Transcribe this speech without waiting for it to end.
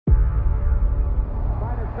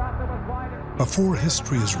Before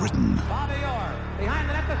history is written,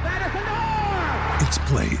 it's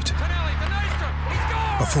played.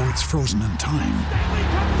 Before it's frozen in time,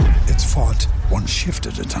 it's fought one shift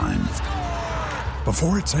at a time.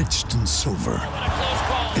 Before it's etched in silver,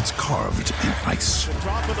 it's carved in ice.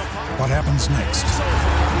 What happens next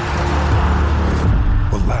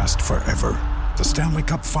will last forever. The Stanley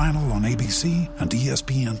Cup Final on ABC and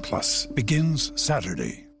ESPN Plus begins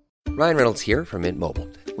Saturday. Ryan Reynolds here from Mint Mobile.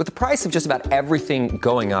 With the price of just about everything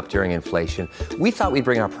going up during inflation, we thought we'd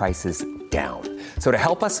bring our prices down. So to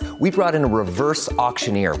help us, we brought in a reverse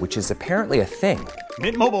auctioneer, which is apparently a thing.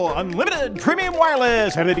 Mint Mobile Unlimited Premium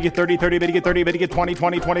Wireless. How to get 30, 30, bit to get 30, bit to get 20,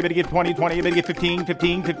 20, 20, bit to get 20, 20, bit to get 15,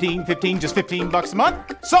 15, 15, 15, just $15 a month?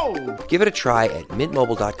 Sold! Give it a try at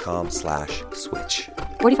mintmobile.com/switch.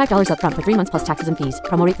 $45 up front for 3 months plus taxes and fees.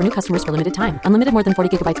 Promo rate for new customers for limited time. Unlimited more than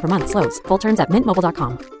 40 gigabytes per month. Slows full terms at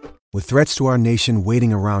mintmobile.com. With threats to our nation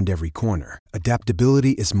waiting around every corner,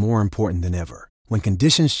 adaptability is more important than ever. When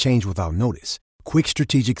conditions change without notice, quick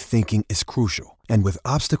strategic thinking is crucial. And with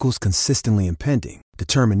obstacles consistently impending,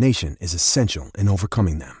 determination is essential in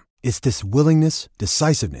overcoming them. It's this willingness,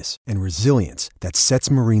 decisiveness, and resilience that sets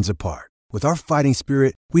Marines apart. With our fighting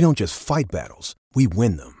spirit, we don't just fight battles, we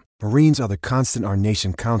win them. Marines are the constant our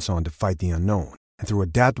nation counts on to fight the unknown. And through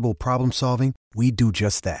adaptable problem solving, we do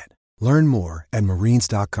just that. Learn more at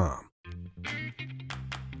marines.com.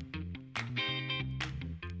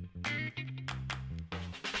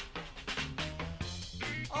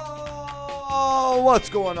 Oh, what's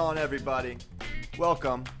going on, everybody?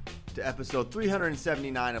 Welcome to episode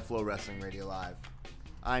 379 of Flow Wrestling Radio Live.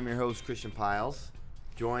 I'm your host, Christian Piles,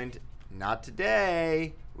 joined, not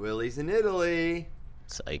today, Willie's in Italy.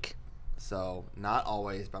 Psych. So, not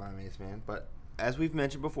always by my mace man, but as we've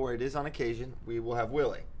mentioned before, it is on occasion, we will have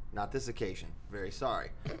Willie. Not this occasion. Very sorry.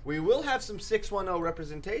 We will have some 610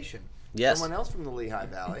 representation. Yes. Someone else from the Lehigh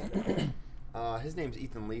Valley. His name's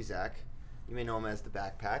Ethan Lezak. You may know him as the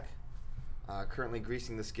Backpack. Currently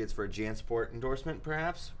greasing the skids for a JanSport endorsement,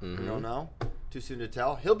 perhaps. We don't know. Too soon to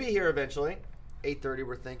tell. He'll be here eventually. 8:30,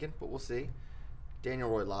 we're thinking, but we'll see. Daniel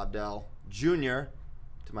Roy Lobdell Jr.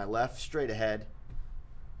 to my left, straight ahead.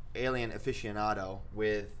 Alien aficionado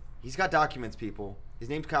with... He's got documents, people. His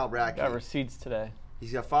name's Kyle Brackey. Got receipts today.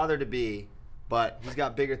 He's got father-to-be, but he's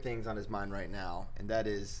got bigger things on his mind right now, and that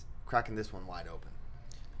is cracking this one wide open.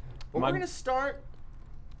 But we're going to start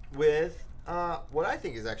with what I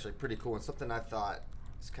think is actually pretty cool and something I thought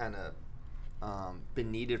has kind of been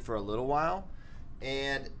needed for a little while.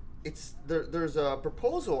 And it's there's a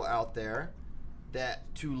proposal out there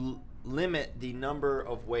that to limit the number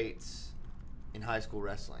of weights in high school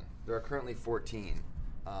wrestling. There are currently 14.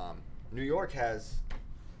 New York has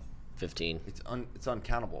 15. It's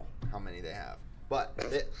uncountable how many they have. But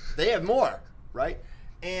they have more, right?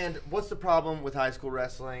 And what's the problem with high school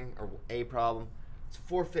wrestling, or a problem? It's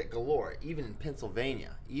forfeit galore, even in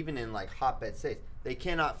Pennsylvania, even in like hotbed states. They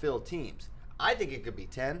cannot fill teams. I think it could be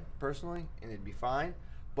 10, personally, and it'd be fine.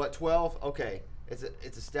 But 12, okay, it's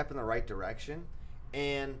a step in the right direction.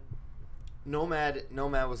 And Nomad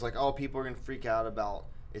was like, oh, people are going to freak out about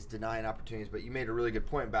it's denying opportunities. But you made a really good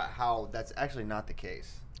point about how that's actually not the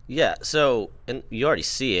case. Yeah, so, and you already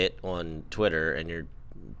see it on Twitter, and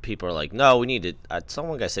people are like, no, we need to,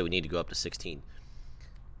 someone guy said we need to go up to 16.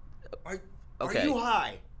 Are you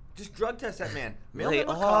high? Just drug test that man. Mail him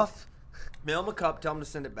a cup, tell him to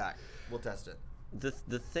send it back. We'll test it.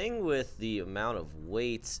 The thing with the amount of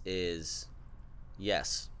weights is,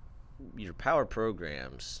 yes, your power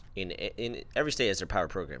programs, in every state has their power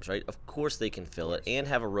programs, right? Of course they can fill it and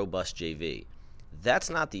have a robust JV. That's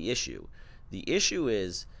not the issue. The issue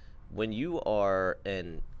is when you are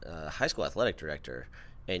a high school athletic director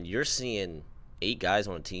and you're seeing 8 guys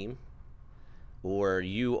on a team, or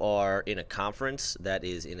you are in a conference that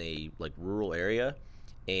is in a like rural area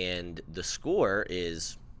and the score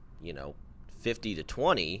is,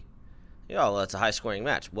 50-20, that's a high scoring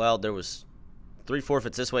match. Well, there was 3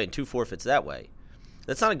 forfeits this way and 2 forfeits that way.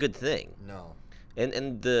 That's not a good thing. No.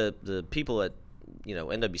 And the people at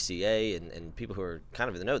NWCA and people who are kind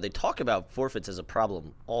of in the know, they talk about forfeits as a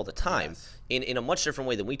problem all the time, yes, in a much different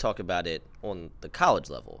way than we talk about it on the college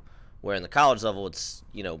level, where in the college level it's,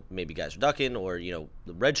 maybe guys are ducking or, the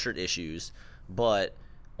redshirt issues, but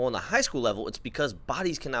on the high school level it's because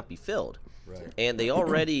bodies cannot be filled. Right. And they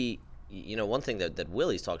already, one thing that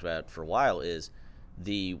Willie's talked about for a while is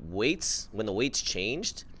the weights, when the weights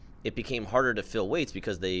changed, it became harder to fill weights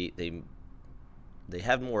because they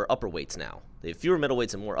have more upper weights now. They have fewer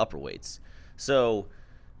middleweights and more upper weights. So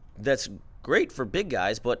that's great for big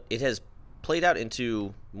guys, but it has played out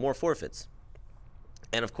into more forfeits.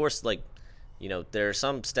 And of course, there are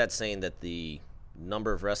some stats saying that the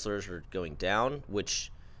number of wrestlers are going down,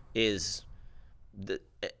 which is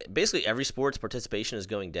basically every sports participation is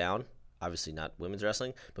going down. Obviously not women's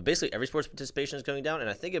wrestling, but basically every sports participation is going down, and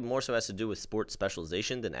I think it more so has to do with sports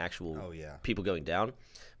specialization than actual people going down.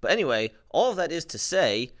 But anyway, all of that is to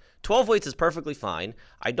say, 12 weights is perfectly fine.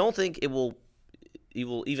 I don't think it will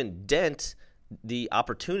even dent the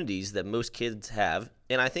opportunities that most kids have,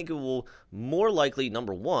 and I think it will more likely,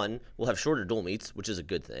 number one, we'll have shorter dual meets, which is a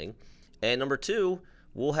good thing, and number two,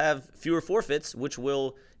 we'll have fewer forfeits, which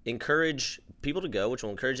will encourage people to go, which will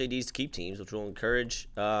encourage ADs to keep teams, which will encourage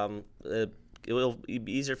it will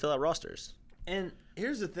be easier to fill out rosters. And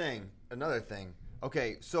here's the thing, another thing.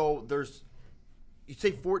 Okay, so you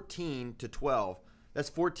say 14 to 12. That's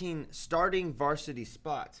 14 starting varsity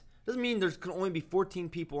spots. Doesn't mean there's can only be 14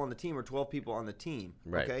 people on the team or 12 people on the team.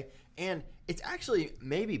 Right. Okay, and it's actually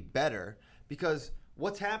maybe better because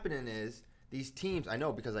what's happening is these teams. I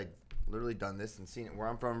know because I literally done this and seen it. Where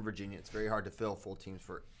I'm from, Virginia, it's very hard to fill full teams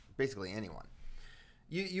for basically anyone.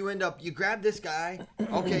 You end up, you grab this guy,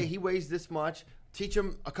 okay, he weighs this much, teach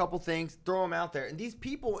him a couple things, throw him out there. And these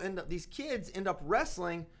kids end up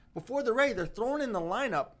wrestling before they're ready. They're thrown in the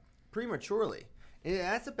lineup prematurely. And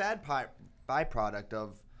that's a bad byproduct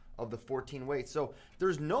of the 14 weights. So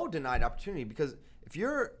there's no denied opportunity because if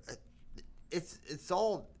you're, it's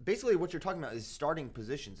all, basically what you're talking about is starting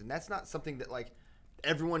positions. And that's not something that like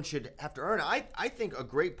everyone should have to earn. I think a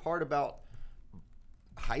great part about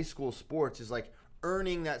high school sports is like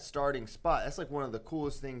earning that starting spot. That's like one of the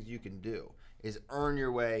coolest things you can do is earn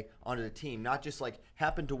your way onto the team, not just like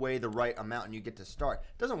happen to weigh the right amount and you get to start.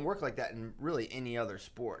 It doesn't work like that in really any other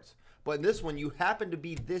sports. But in this one, you happen to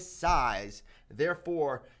be this size,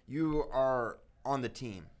 therefore you are on the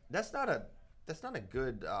team. That's not a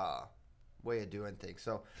good way of doing things.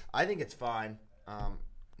 So I think it's fine.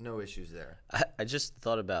 No issues there. I just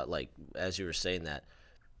thought about, like, as you were saying that,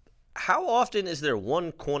 how often is there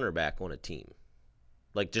one cornerback on a team?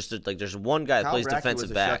 Like, there's one guy that plays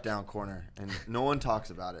defensive back. Was a shutdown corner, and no one talks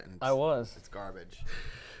about it. And it's garbage.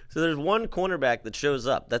 So there's one cornerback that shows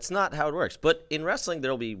up. That's not how it works. But in wrestling,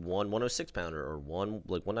 there'll be one 106-pounder or one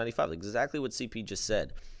like 195, like exactly what CP just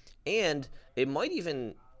said. And it might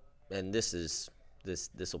even, and this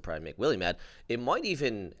will probably make Willie mad, it might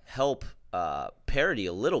even help parity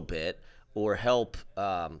a little bit or help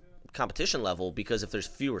competition level, because if there's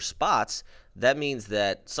fewer spots, that means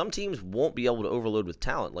that some teams won't be able to overload with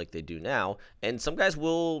talent like they do now, and some guys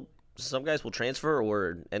will transfer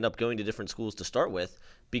or end up going to different schools to start with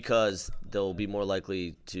because they'll be more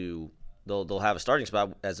likely to they'll have a starting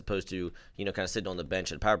spot as opposed to kind of sitting on the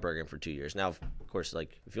bench at a power program for 2 years. Now, of course,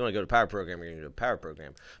 like if you want to go to power program, you're going to go to power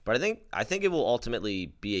program. But I think it will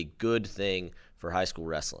ultimately be a good thing for high school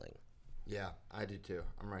wrestling. Yeah, I do too.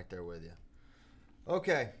 I'm right there with you.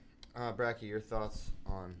 Okay. Bracky, your thoughts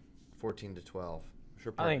on 14 to 12?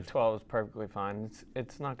 Sure. I think 12 is perfectly fine.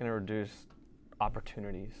 It's not going to reduce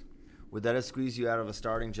opportunities. Would that have squeezed you out of a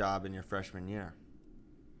starting job in your freshman year?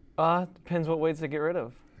 Depends what weights they get rid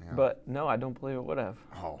of. Yeah. But no, I don't believe it would have.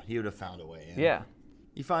 Oh, he would have found a way in. Yeah.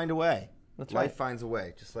 You find a way. That's Life right. finds a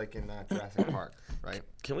way, just like in Jurassic Park, right?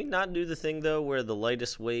 Can we not do the thing, though, where the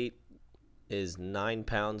lightest weight is 9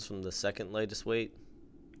 pounds from the second lightest weight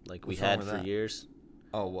like we had for years?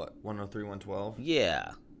 Oh, what? 103, 112?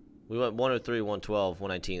 Yeah. We went 103, 112,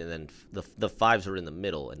 119, and then the fives were in the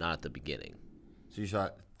middle and not at the beginning. So you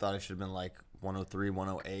thought it should have been like 103,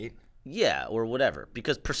 108? Yeah, or whatever.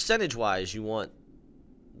 Because percentage-wise, you want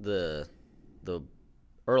the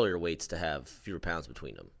earlier weights to have fewer pounds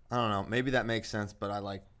between them. I don't know. Maybe that makes sense, but I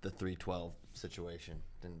like the 312 situation.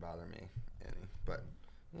 Didn't bother me any. But,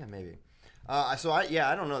 yeah, maybe. I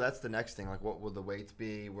don't know. That's the next thing. Like, what will the weights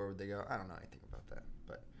be? Where would they go? I don't know anything about that.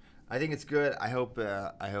 But I think it's good. I hope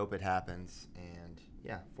it happens. And,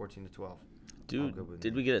 yeah, 14 to 12. Dude,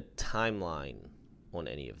 did we get a timeline on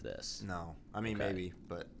any of this? No. I mean, maybe,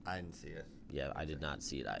 but I didn't see it. Yeah, I did not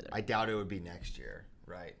see it either. I doubt it would be next year,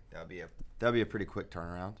 right? That would be a pretty quick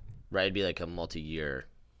turnaround. Right, it'd be like a multi-year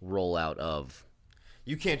rollout of.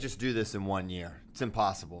 You can't just do this in 1 year. It's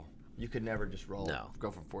impossible. You could never just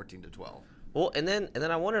go from 14 to 12. Well, and then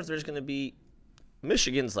I wonder if there's going to be.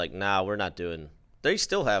 Michigan's like, nah, we're not doing. They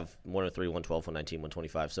still have 103, 112, 119,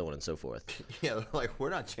 125, so on and so forth. Yeah, they're like,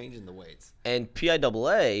 we're not changing the weights. And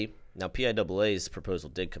PIAA, now PIAA's proposal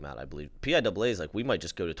did come out, I believe. PIAA is like, we might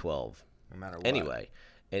just go to 12. No matter what. Anyway,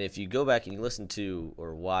 and if you go back and you listen to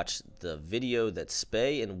or watch the video that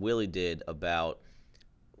Spay and Willie did about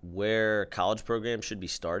where college programs should be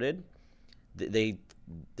started, they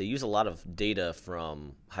use a lot of data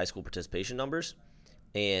from high school participation numbers.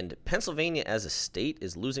 And Pennsylvania as a state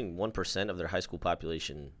is losing 1% of their high school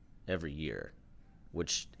population every year,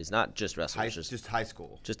 which is not just wrestlers. Just high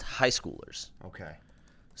school. Just high schoolers. Okay.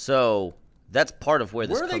 So that's part of where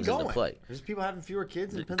this Where are they comes going? into play. There's people having fewer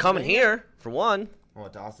kids in Pennsylvania? Coming here, for one. Oh,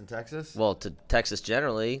 to Austin, Texas? Well, to Texas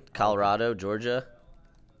generally, Colorado, Georgia.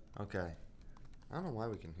 Okay. I don't know why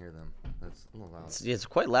we can hear them. That's a little loud. It's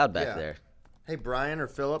quite loud back there. Hey, Brian or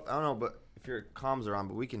Philip, I don't know, but if your comms are on,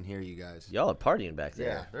 but we can hear you guys. Y'all are partying back there.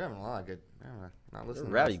 Yeah, they're having a lot of good. Not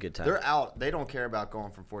listening. Rowdy good time. They're out. They don't care about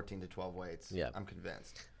going from 14 to 12 weights. Yeah, I'm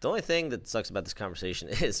convinced. The only thing that sucks about this conversation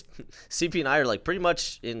is CP and I are like pretty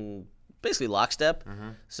much in basically lockstep.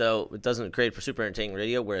 So it doesn't create for super entertaining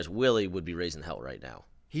radio. Whereas Willie would be raising hell right now.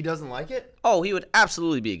 He doesn't like it? Oh, he would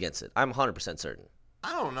absolutely be against it. I'm 100% certain.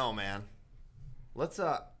 I don't know, man. Let's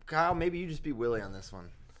Kyle, maybe you just be Willie on this one.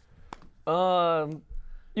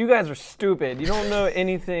 You guys are stupid. You don't know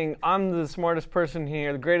anything. I'm the smartest person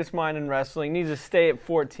here, the greatest mind in wrestling. Needs to stay at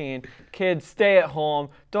 14. Kids, stay at home.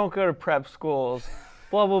 Don't go to prep schools.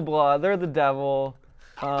 Blah, blah, blah. They're the devil.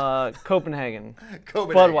 Copenhagen.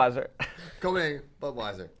 Budweiser. Copenhagen.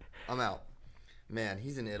 Budweiser. I'm out. Man,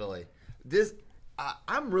 he's in Italy.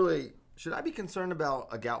 I'm really... Should I be concerned about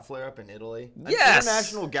a gout flare-up in Italy? Yes! An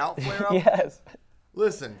international gout flare-up? Yes.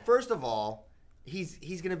 Listen, first of all, he's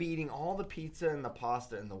going to be eating all the pizza and the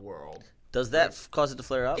pasta in the world. Does that cause it to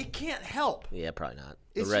flare up? It can't help. Yeah, probably not.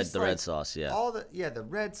 It's The red sauce, yeah. The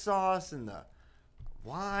red sauce and the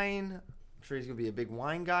wine. I'm sure he's going to be a big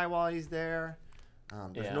wine guy while he's there.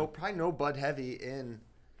 There's probably no Bud Heavy in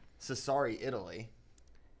Sassari, Italy.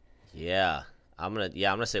 Yeah. I'm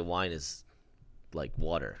gonna say wine is like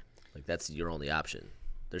water. Like that's your only option.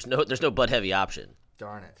 There's no Bud Heavy option.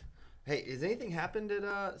 Darn it. Hey, has anything happened at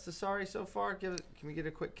Sassari so far? Can we get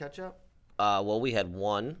a quick catch up? Well, we had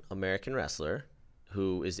one American wrestler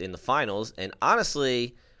who is in the finals, and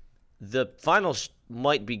honestly, the finals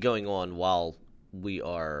might be going on while we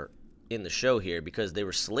are in the show here because they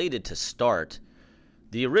were slated to start.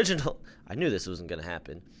 The original, I knew this wasn't going to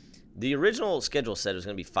happen. The original schedule said it was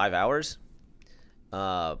going to be 5 hours,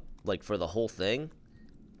 like for the whole thing.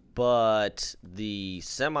 But the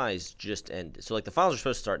semis just ended. So, like, the finals are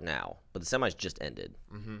supposed to start now, but the semis just ended.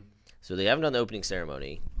 Mm-hmm. So they haven't done the opening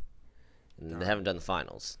ceremony, and they haven't done the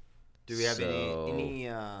finals. Do we have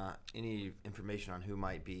any information on who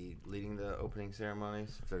might be leading the opening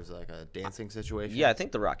ceremonies? If there's, like, a dancing situation? Yeah, I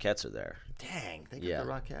think the Rockettes are there. Dang, they got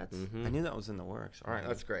the Rockettes? Mm-hmm. I knew that was in the works. All right,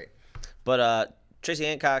 that's great. But Tracy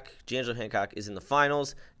Hancock, D'Angelo Hancock, is in the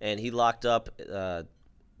finals, and he locked up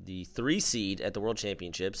the 3 seed at the World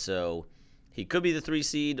Championship, so he could be the 3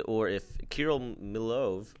 seed, or if Kirill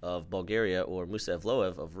Milov of Bulgaria or Musa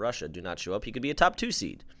Evloev of Russia do not show up, he could be a top 2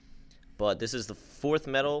 seed. But this is the 4th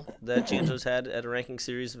medal that D'Angelo's had at a ranking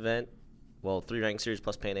series event. Well, 3 ranking series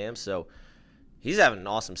plus Pan Am, so he's having an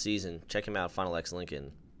awesome season. Check him out, Final X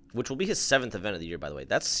Lincoln, which will be his 7th event of the year, by the way.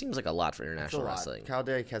 That seems like a lot for international wrestling. Kyle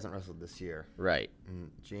Dake hasn't wrestled this year. Right. And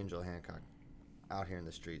D'Angelo Hancock out here in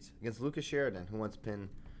the streets against Lucas Sheridan, who once pinned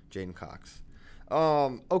Jaden Cox.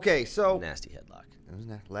 Okay, so... Nasty headlock. It was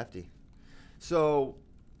lefty. So,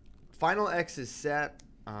 Final X is set.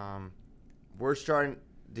 We're starting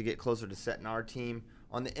to get closer to setting our team.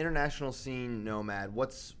 On the international scene, Nomad,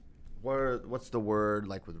 what's the word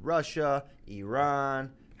like with Russia,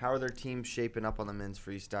 Iran? How are their teams shaping up on the men's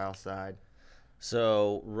freestyle side?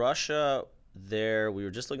 So, Russia, we were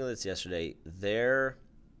just looking at this yesterday. Their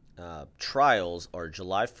trials are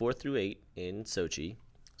July 4th through 8th in Sochi.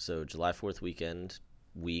 So July 4th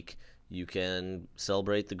week, you can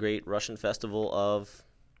celebrate the great Russian festival of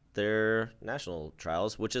their national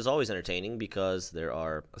trials, which is always entertaining because there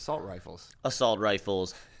are assault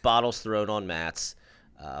rifles, bottles thrown on mats.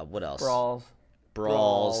 What else?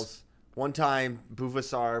 Brawls. One time,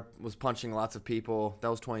 Buvasar was punching lots of people. That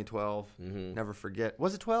was 2012. Mm-hmm. Never forget.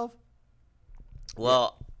 Was it 12?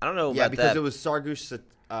 Well, I don't know about that. Yeah, because it was Sargush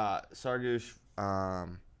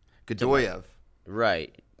Godoyev.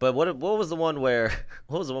 Right. But what was the one where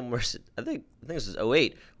I think this was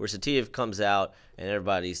 2008 where Satiev comes out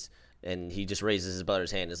and he just raises his brother's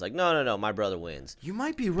hand and is like, no, my brother wins. You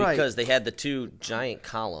might be right. Because they had the 2 giant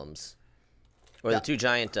columns or the 2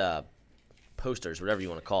 giant posters, whatever you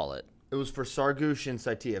want to call it. It was for Sargush and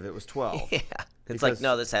Satiev. It was 12. Yeah. It's like,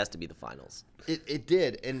 no, this has to be the finals. It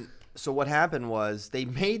did. And so what happened was they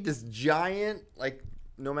made this giant, like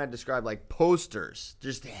Nomad described, like posters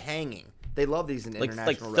just hanging. They love these in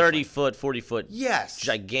international like 30-foot, 40-foot. Yes.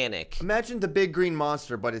 Gigantic. Imagine the big green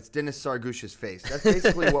monster, but it's Dennis Sargush's face. That's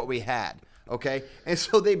basically what we had, okay? And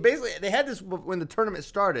so they had this when the tournament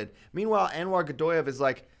started. Meanwhile, Anwar Godoyev is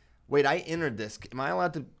like, wait, I entered this. Am I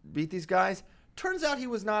allowed to beat these guys? Turns out he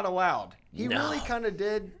was not allowed. He really kind of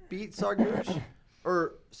did beat Sargush.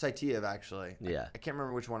 Or Saitiev, actually. Yeah. I can't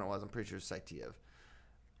remember which one it was. I'm pretty sure it was Saitiev.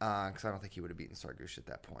 Because I don't think he would have beaten Sargush at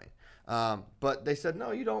that point. But they said,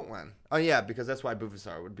 no, you don't win. Oh, yeah, because that's why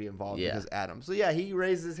Bufasar would be involved because Adam. So, yeah, he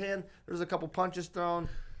raised his hand. There was a couple punches thrown.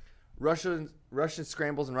 Russian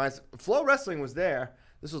scrambles and rise. Flow Wrestling was there.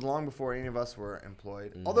 This was long before any of us were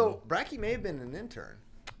employed. Although, Bracky may have been an intern.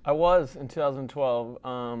 I was in 2012.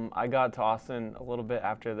 I got to Austin a little bit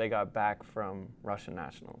after they got back from Russian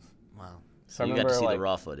Nationals. Wow. So you got to see the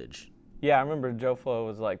raw footage. Yeah, I remember Joe Flo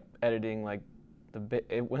was like editing like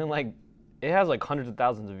it has like hundreds of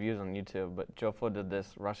thousands of views on YouTube, but Joe Flo did this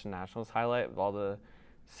Russian Nationals highlight with all the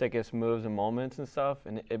sickest moves and moments and stuff,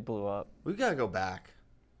 and it blew up. We gotta go back.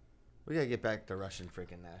 We gotta get back to Russian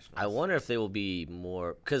freaking Nationals. I wonder if they will be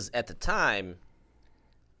more, because at the time,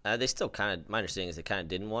 they still kind of. My understanding is they kind of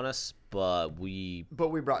didn't want us, but we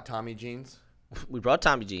brought Tommy Jeans. We brought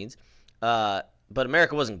Tommy Jeans, but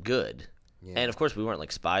America wasn't good. Yeah. And, of course, we weren't,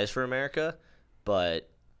 like, spies for America, but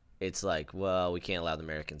it's like, well, we can't allow the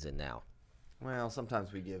Americans in now. Well,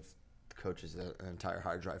 sometimes we give coaches an entire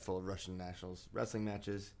hard drive full of Russian Nationals wrestling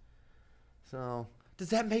matches. So, does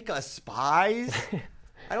that make us spies?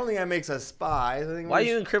 I don't think that makes us spies. I think Why are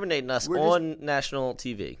you incriminating us on national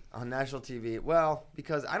TV? On national TV? Well,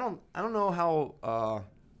 because I don't know how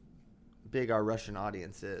big our Russian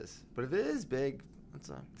audience is. But if it is big, it's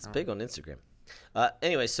big on Instagram.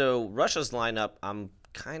 Anyway, so Russia's lineup, I'm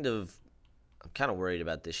kind of worried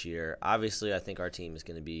about this year. Obviously, I think our team is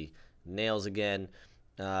going to be nails again.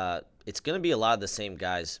 It's going to be a lot of the same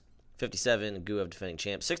guys. 57, Guev defending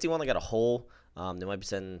champ. 61, they got a hole. They might be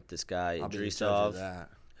sending this guy Idrisov,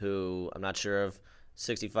 who I'm not sure of.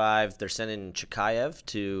 65, they're sending Chikayev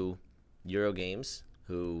to Euro Games,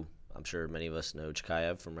 who I'm sure many of us know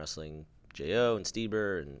Chikayev from wrestling J.O. and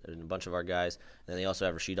Stieber and a bunch of our guys. And then they also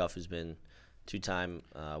have Rashidov, who's been two-time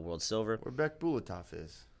world silver. Where Bek Bulatov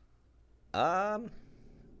is?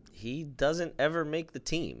 He doesn't ever make the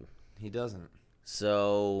team. He doesn't.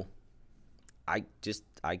 So I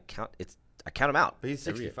count him out. But he's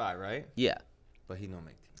 65, right? Yeah. But he don't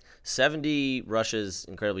make team. 70, Russia's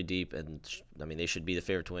incredibly deep, and I mean they should be the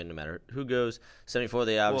favorite to win no matter who goes. 74,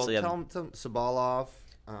 they obviously have. Tell him Sabalov.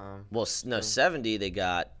 70 they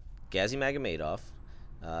got Gazi Magomedov,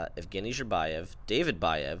 Evgeny Zherbayev, David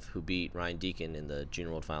Bayev, who beat Ryan Deacon in the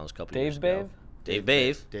Junior World Finals a couple years ago. Dave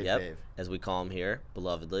Bave, as we call him here,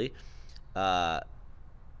 belovedly.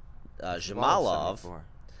 Zhamalov,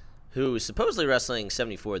 who is supposedly wrestling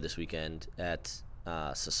 74 this weekend at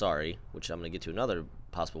Sassari, which I'm going to get to another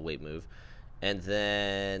possible weight move. And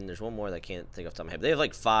then there's one more that I can't think off the top of my head. They have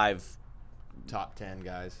like 5 top 10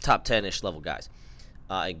 guys. Top 10-ish level guys.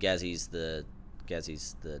 And Gazi's the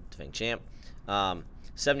defending champ.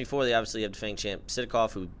 74, they obviously have defending champ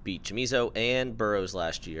Sidakov, who beat Chamizo and Burroughs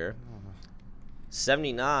last year.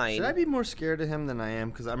 79. Should I be more scared of him than I am?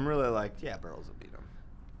 Because I'm really like, Burroughs will beat him.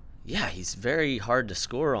 Yeah, he's very hard to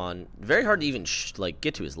score on. Very hard to even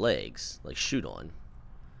get to his legs, like shoot on.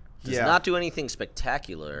 Does not do anything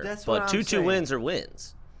spectacular. That's but what I'm 2-2 saying. wins are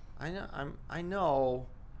wins. I know,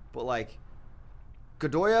 but like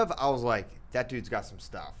Godoyev, I was like, that dude's got some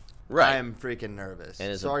stuff. Right. I am freaking nervous.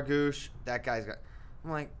 And Sargush, that guy's got.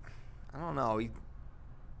 I'm like, I don't know. He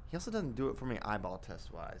also doesn't do it for me eyeball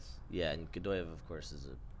test wise. Yeah, and Godoyev, of course, is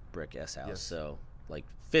a brick S house. Yes. So like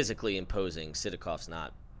physically imposing. Sidakov's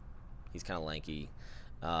not. He's kind of lanky.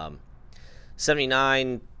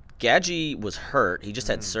 79. Gadji was hurt. He just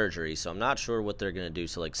had surgery, so I'm not sure what they're going to do.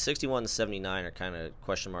 So, like, 61 to 79 are kind of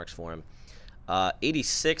question marks for him.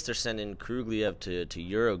 86, they're sending Krugliev to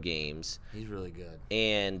Euro Games. He's really good.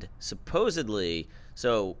 And supposedly,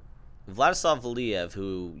 so Vladislav Valiev,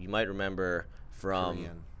 who you might remember from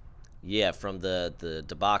Korean. Yeah, from the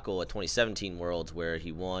debacle at 2017 Worlds where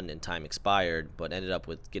he won and time expired, but ended up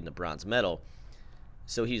with getting a bronze medal.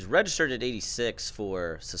 So he's registered at 86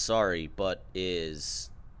 for Sassari,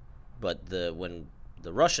 when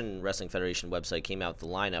the Russian Wrestling Federation website came out with the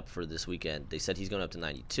lineup for this weekend, they said he's going up to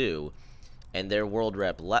 92, and their world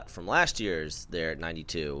rep from last year's there at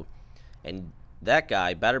 92, and that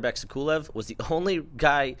guy, Batirbek Sokulev, was the only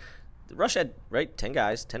guy. Russia had 10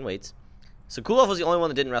 guys, 10 weights. Sokulev was the only one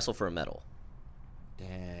that didn't wrestle for a medal.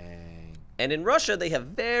 Dang. And in Russia, they have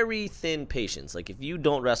very thin patience. Like if you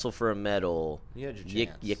don't wrestle for a medal,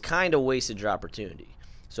 you kind of wasted your opportunity.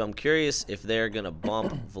 So I'm curious if they're going to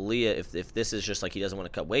bump Valia, if this is just like he doesn't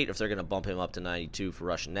want to cut weight, or if they're going to bump him up to 92 for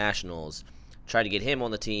Russian Nationals, try to get him on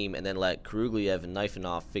the team, and then let Krugliev and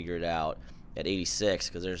Nifanov figure it out at 86,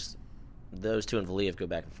 because there's those two and Valiev go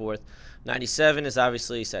back and forth. 97 is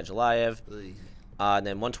obviously Sadulayev. And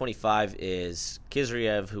then 125 is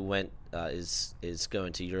Khizriev, who went is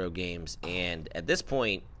going to Euro Games, and at this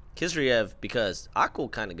point, Khizriev, because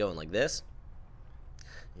Akul kind of going like this,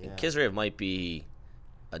 Khizriev might be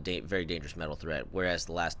a very dangerous medal threat, whereas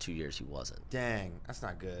the last 2 years he wasn't. Dang, that's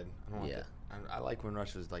not good. I like when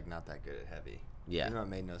Russia's like not that good at heavy. Yeah, it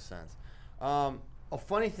made no sense. A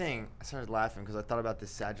funny thing, I started laughing because I thought about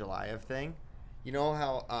this Sadulayev thing. You know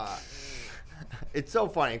how it's so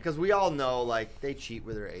funny because we all know like they cheat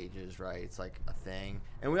with their ages, right? It's like a thing,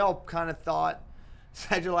 and we all kind of thought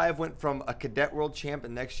Sadulayev went from a cadet world champ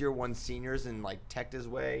and next year won seniors and like teched his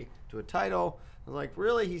way to a title. I was like,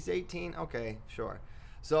 really? He's 18? Okay, sure.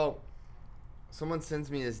 So someone sends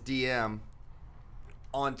me this DM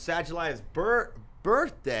on Sadulayev's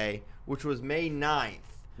birthday, which was May 9th.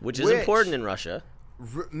 Which is important in Russia.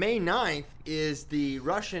 May 9th is the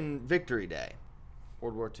Russian Victory Day,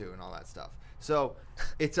 World War II and all that stuff. So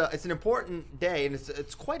it's an important day, and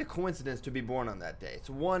it's quite a coincidence to be born on that day. It's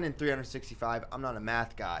 1 in 365. I'm not a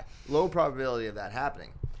math guy. Low probability of that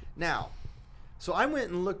happening. Now, so I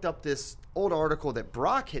went and looked up this old article that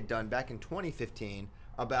Brock had done back in 2015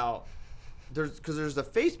 about because there's a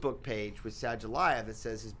Facebook page with Sadulayev that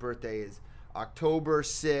says his birthday is October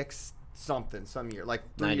 6th something, some year, like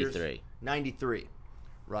 93,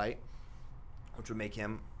 right? Which would make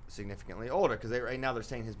him significantly older because right now they're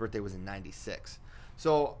saying his birthday was in 96.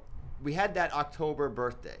 So we had that October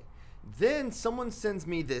birthday. Then someone sends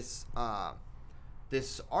me this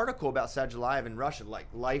this article about Sadulayev in Russia, like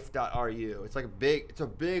life.ru. It's like it's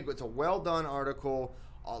a well done article,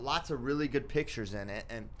 lots of really good pictures in it,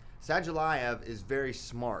 and Sadulayev is very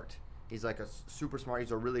smart. He's like a super smart.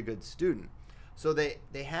 He's a really good student. So they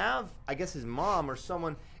have, I guess his mom or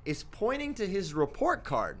someone is pointing to his report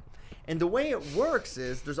card. And the way it works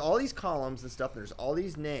is there's all these columns and stuff, and there's all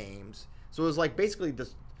these names. So it was like basically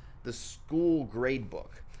the school grade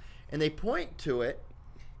book. And they point to it,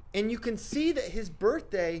 and you can see that his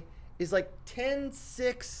birthday is like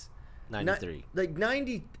 10/6 93. Like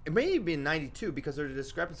 90, it may be 92 because there's a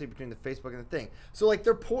discrepancy between the Facebook and the thing. So like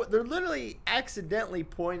they're literally accidentally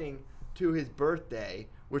pointing to his birthday,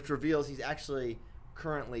 which reveals he's actually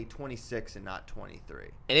currently 26 and not 23.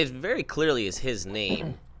 And it very clearly is his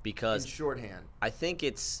name because in shorthand. I think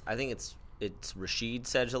it's Rashid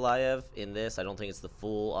Sadulayev in this. I don't think it's the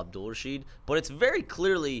full Abdul Rashid, but it's very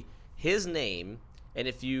clearly his name. And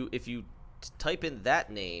if you type in that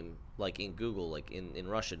name like in Google, like in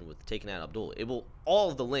Russian with taking out Abdul, all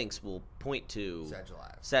of the links will point to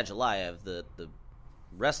Sadulayev, the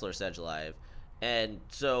wrestler Sadulayev. And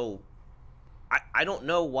so I don't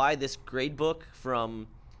know why this grade book from,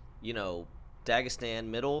 Dagestan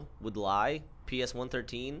Middle would lie, PS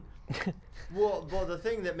 113. Well, the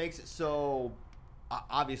thing that makes it so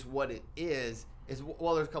obvious what it is there's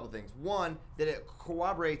a couple things. One, that it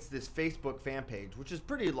corroborates this Facebook fan page, which is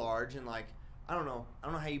pretty large, and like, I don't know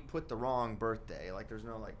how you put the wrong birthday. Like, there's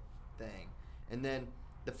no like thing. And then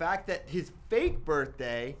the fact that his fake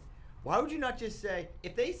birthday, why would you not just say,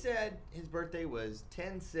 if they said his birthday was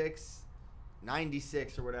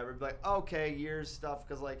 10/6/96 or whatever, be like, okay, years stuff,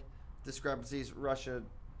 because like discrepancies, Russia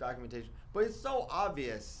documentation. But it's so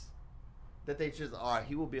obvious that they just,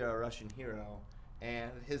 he will be a Russian hero,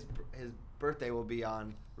 and his birthday will be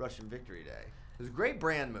on Russian Victory Day. It was a great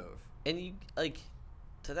brand move. And you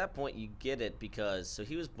to that point, you get it because so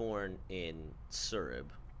he was born in Surib,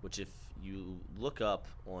 which if you look up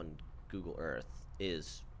on Google Earth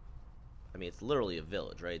is, it's literally a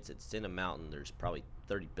village, right? It's in a mountain. There's probably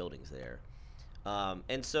 30 buildings there,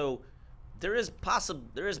 and so there is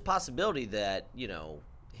a possibility that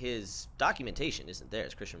his documentation isn't there,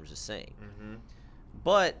 as Christian was just saying. Mm-hmm.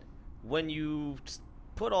 But when you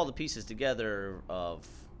put all the pieces together of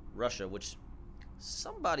Russia, which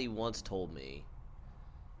somebody once told me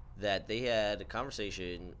that they had a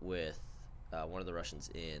conversation with one of the Russians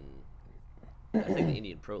in, I think, the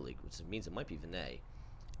Indian Pro League, which means it might be Vinay,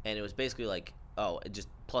 and it was basically like, just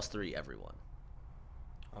 +3 everyone.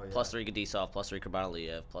 Oh, yeah. +3 Gadisov, +3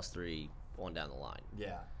 Kurbanaliyev, +3 on down the line.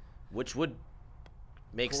 Yeah. Which would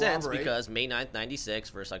make sense because May 9th,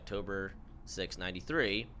 96 versus October 6th,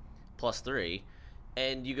 93, +3.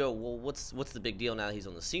 And you go, well, what's the big deal now that he's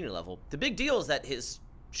on the senior level? The big deal is that his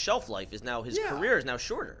shelf life is now, his career is now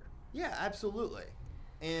shorter. Yeah, absolutely.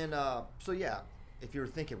 And if you were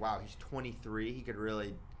thinking, wow, he's 23, he could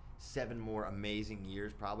really 7 more amazing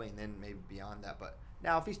years probably, and then maybe beyond that. But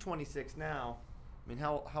now if he's 26 now,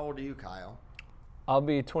 how old are you, Kyle? I'll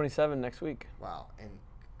be 27 next week. Wow, and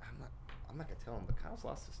I'm not gonna tell him, but Kyle's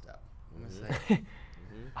lost a step. I'm gonna say.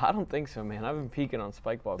 I don't think so, man. I've been peaking on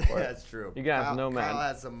Spikeball Court. That's true. You guys know, man. Kyle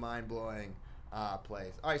has some mind-blowing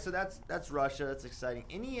plays. All right, so that's Russia. That's exciting.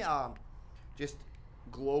 Any just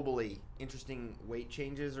globally interesting weight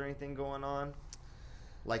changes or anything going on?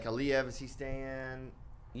 Like Aliyev, is he staying?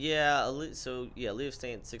 Yeah, Aliev's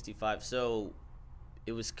staying at 65. So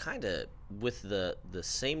it was kind of with the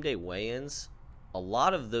same day weigh-ins. A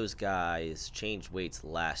lot of those guys changed weights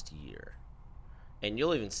last year, and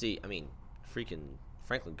you'll even see. I mean, freaking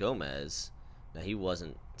Franklin Gomez. Now he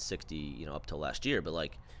wasn't 60, up till last year, but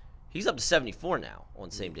like he's up to 74 now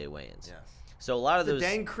on same day weigh-ins. Yes. So a lot of The those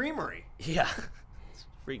dang creamery. Yeah. It's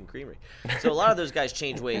freaking creamery. So a lot of those guys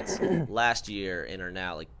changed weights last year and are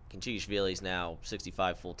now like Kinchigishvili's now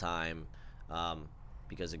 65 full time.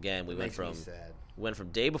 Because again, we went from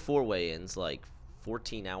day before weigh-ins, like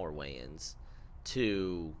 14-hour weigh-ins,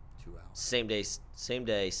 to 2 hours. Same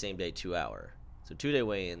day 2 hour. So 2-day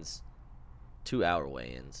weigh-ins, 2-hour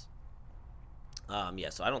weigh-ins.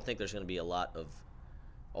 So I don't think there's going to be a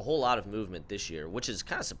whole lot of movement this year, which is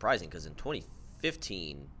kind of surprising because in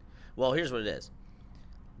 2015, well, here's what it is.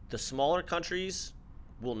 The smaller countries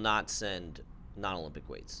will not send non-Olympic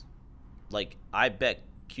weights. Like, I bet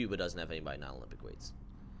Cuba doesn't have anybody non-Olympic weights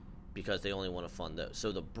because they only want to fund those.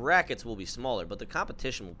 So the brackets will be smaller, but the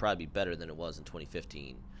competition will probably be better than it was in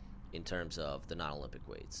 2015 in terms of the non-Olympic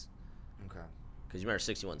weights. Okay. Because you remember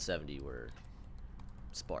 61-70 were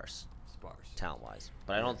sparse talent-wise.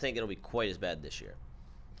 But I don't think it'll be quite as bad this year.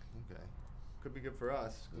 Okay. Could be good for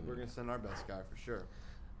us because we're going to send our best guy for sure.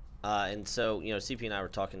 And so, CP and I were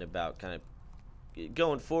talking about kind of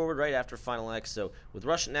going forward right after Final X. So with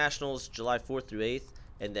Russian Nationals, July 4th through 8th,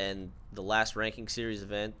 and then the last ranking series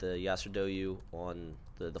event, the Yasardoyu, on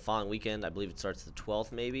the following weekend. I believe it starts the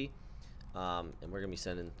 12th maybe. And we're going to be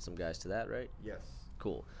sending some guys to that, right? Yes.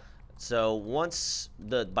 Cool. So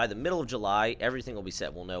by the middle of July, everything will be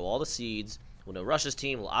set. We'll know all the seeds. We'll know Russia's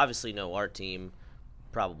team. We'll obviously know our team,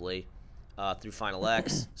 probably, through Final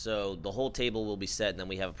X. So the whole table will be set, and then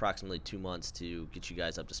we have approximately 2 months to get you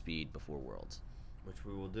guys up to speed before Worlds. Which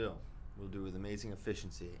we will do. We'll do with amazing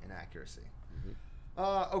efficiency and accuracy.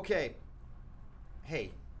 Mm-hmm. Okay. Hey,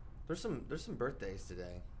 there's some birthdays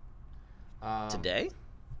today. Today?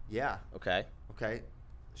 Yeah. Okay.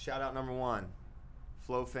 Shout out number 1.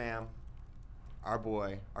 Flo Fam, our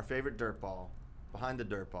boy, our favorite dirtball, behind the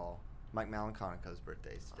dirtball, Mike Malanconico's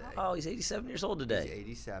birthday's today. Oh, he's 87 years old today.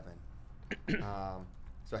 He's 87.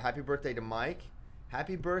 So happy birthday to Mike.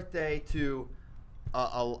 Happy birthday to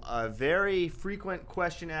a very frequent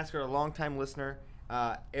question asker, a longtime listener,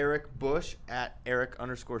 Eric Bush at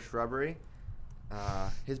Eric_Shrubbery.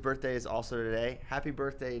 His birthday is also today. Happy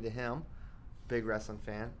birthday to him. Big wrestling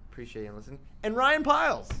fan. Appreciate him listening. And Ryan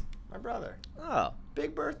Piles, my brother. Oh.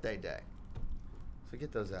 Big birthday day. So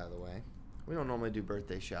get those out of the way. We don't normally do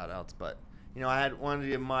birthday shout-outs, but, I wanted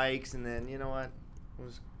to do Mike's, and then, you know what?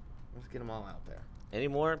 Let's get them all out there. Any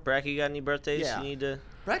more? Bracky, you got any birthdays Yeah. you need to...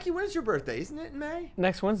 Bracky, when's your birthday? Isn't it in May?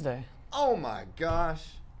 Next Wednesday. Oh, my gosh.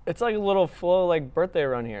 It's like a little flow, birthday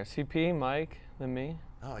run here. CP, Mike, then me.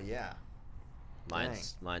 Oh, yeah.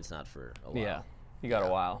 Mine's not for a while. Yeah, you got a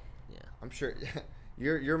while. Yeah. I'm sure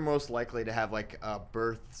you're most likely to have, a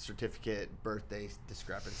birth certificate birthday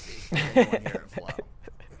discrepancy than anyone here at Flow.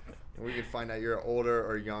 And we could find out you're older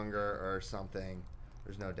or younger or something.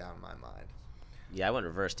 There's no doubt in my mind. Yeah, I went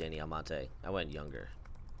reverse Danny Almonte. I went younger.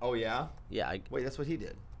 Oh, yeah? Yeah. Wait, that's what he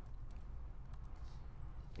did.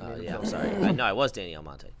 Yeah, I'm sorry. No, I was Danny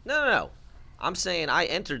Almonte. No. I'm saying I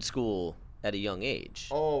entered school at a young age.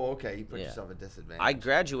 Oh, okay. You put yourself at disadvantage. I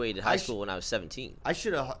graduated high school when I was 17. I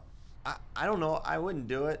should have. I don't know. I wouldn't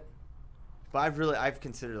do it. But I've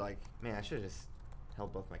considered, man, I should have just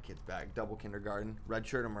held both my kids back. Double kindergarten.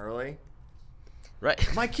 Redshirt them early.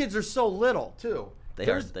 Right. My kids are so little, too. They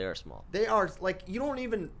are small. They are, you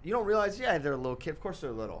don't realize, yeah, they're a little kid. Of course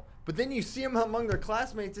they're little. But then you see them among their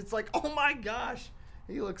classmates, it's like, oh my gosh,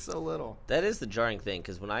 he looks so little. That is the jarring thing,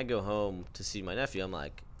 because when I go home to see my nephew, I'm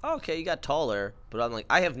like, oh, okay, you got taller. But I'm like,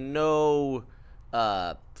 I have no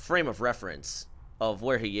frame of reference of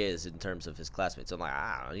where he is in terms of his classmates. So I'm like,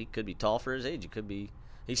 I don't know, he could be tall for his age.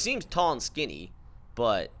 He seems tall and skinny,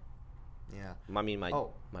 but yeah. I mean, my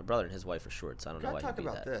brother and his wife are short, so I don't know why he'd be that.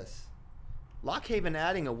 Talk about this. Lock Haven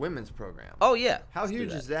adding a women's program. Oh, yeah. How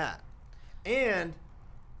huge is that? And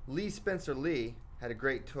Lee Spencer Lee had a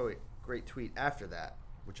great tweet after that,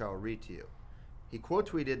 which I will read to you. He quote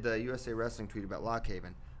tweeted the USA Wrestling tweet about Lock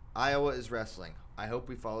Haven. Iowa is wrestling. I hope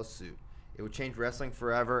we follow suit. It would change wrestling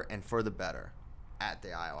forever and for the better. At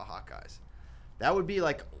the Iowa Hawkeyes. That would be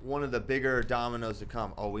one of the bigger dominoes to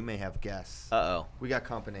come. Oh, we may have guests. Uh-oh. We got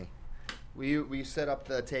company. We set up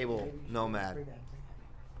the table, Nomad.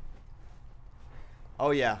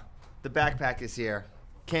 Oh, yeah. The backpack is here.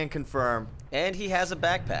 can confirm. And he has a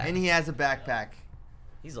backpack. And he has a backpack.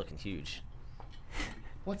 He's looking huge.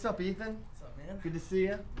 What's up, Ethan? What's up, man? Good to see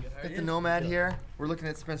you. Good, how are Got you? the Nomad here. We're looking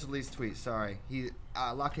at Spencer Lee's tweet. Sorry.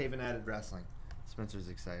 Lock Haven added wrestling. Spencer's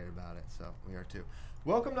excited about it, so we are too.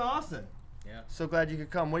 Welcome to Austin. Yeah. So glad you could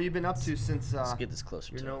come. What have you been up to since Let's get this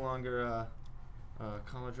closer you're to no him. longer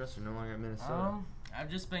college wrestler, no longer at Minnesota? I've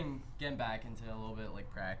just been getting back into a little bit like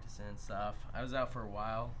practicing and stuff. I was out for a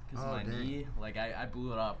while because Oh, my dang. knee, like I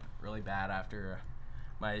blew it up really bad after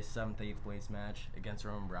my 7th, 8th place match against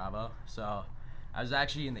Roman Bravo. So I was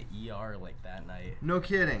actually in the ER like that night. No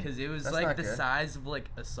kidding. Because it was That's like not the good. size of like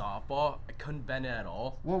a softball. I couldn't bend it at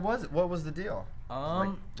all. What was it? What was the deal?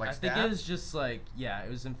 I think staph? it was just like, yeah, it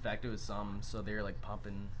was infected with something, so they were like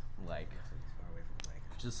pumping like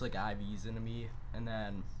just like IVs into me, and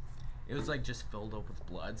then it was like just filled up with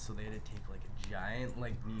blood, so they had to take like a giant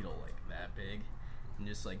like needle like that big and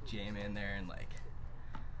just like jam in there and like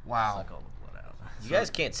Wow. suck all the blood out. You guys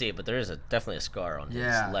can't see it, but there is definitely a scar on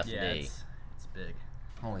Yeah. his left Yeah, knee. it's big.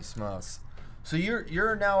 Holy smokes! So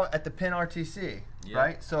you're now at the Pin RTC, Yeah.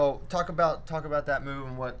 right? So talk about that move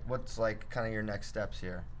and what's like kind of your next steps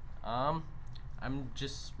here. I'm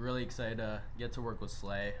just really excited to get to work with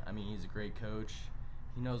Slay. I mean, he's a great coach.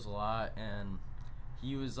 He knows a lot, and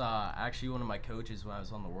he was actually one of my coaches when I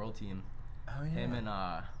was on the world team. Oh yeah. Him and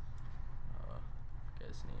I forget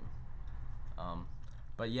his name.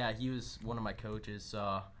 But yeah, he was one of my coaches,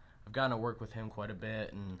 so I've gotten to work with him quite a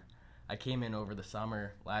bit, and I came in over the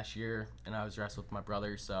summer last year, and I was wrestling with my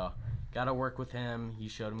brother, so got to work with him. He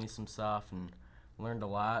showed me some stuff and learned a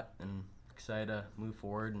lot, and excited to move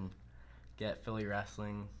forward and get Philly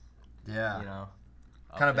wrestling, Yeah. you know.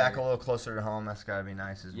 up Kind of back a there. little closer to home. That's gotta be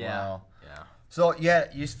nice as Yeah, well. yeah. So yeah,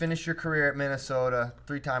 you finished your career at Minnesota,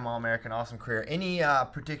 3-time All-American, awesome career. Any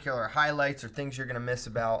particular highlights or things you're gonna miss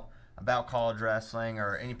about college wrestling,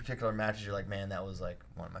 or any particular matches you're like, man, that was like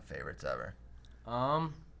one of my favorites ever?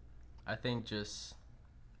 I think just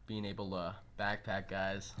being able to backpack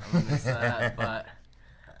guys. I'm gonna miss that, but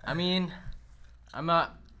I mean,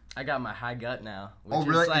 I got my high gut now, which Oh,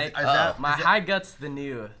 really? is like Is that- my is that- high gut's the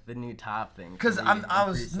new top thing. Because for me I in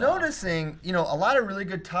was freestyle. noticing, a lot of really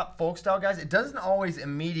good top folk style guys, it doesn't always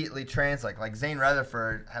immediately translate. Like Zane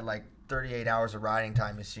Rutherford had like 38 hours of riding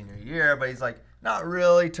time his senior year, but he's like not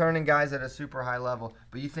really turning guys at a super high level.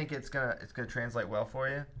 But you think it's gonna translate well for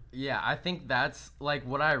you? Yeah, I think that's like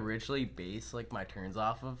what I originally based like my turns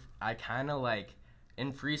off of. I kind of like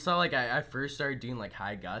in freestyle, like I first started doing like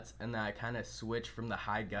high guts, and then I kind of switched from the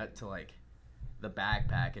high gut to like the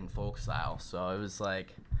backpack and folk style. So it was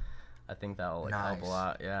like, I think that'll like help Nice. a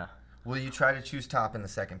lot. Yeah. Will you try to choose top in the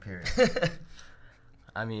second period?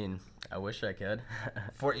 I mean, I wish I could.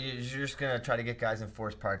 You're just gonna try to get guys in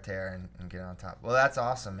force parterre and get on top. Well, that's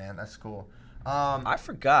awesome, man. That's cool. I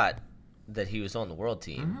forgot that he was on the world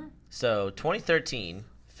team. Mm-hmm. So 2013,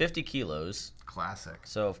 50 kilos. Classic.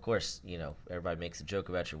 So of course, everybody makes a joke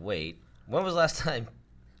about your weight. When was the last time?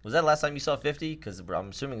 Was that the last time you saw 50? Because I'm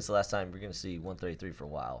assuming it's the last time we're going to see 133 for a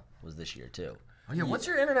while. Was this year too? Oh yeah. What's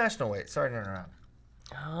your international weight? Sorry to interrupt.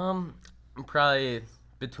 I'm probably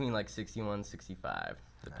between like 61, 65,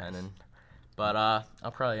 depending. Nice. But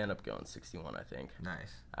I'll probably end up going 61, I think.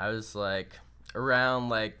 Nice. I was like around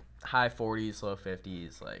like high 40s, low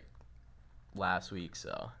 50s like last week,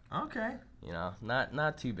 so. Okay.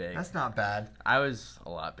 Not too big. That's not bad. I was a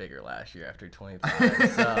lot bigger last year after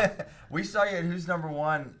 25. So. We saw you at Who's Number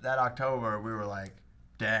One that October. We were like,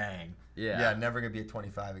 dang. Yeah. Never going to be at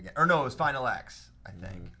 25 again. Or no, it was Final X, I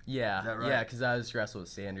think. Yeah. Is that right? Yeah, because I was wrestling with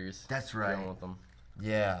Sanders. That's right. Going with them.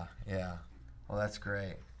 Yeah. Well, that's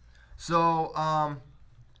great. So,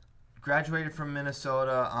 graduated from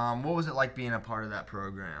Minnesota. What was it like being a part of that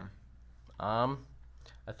program?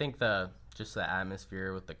 I think just the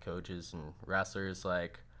atmosphere with the coaches and wrestlers,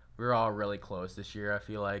 like, we were all really close this year. I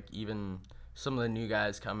feel like even some of the new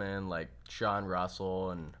guys come in, like Sean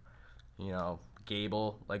Russell and,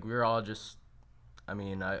 Gable, like, we were all just,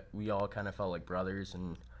 we all kind of felt like brothers.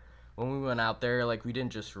 And when we went out there, like, we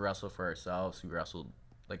didn't just wrestle for ourselves. We wrestled,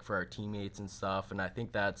 like, for our teammates and stuff. And I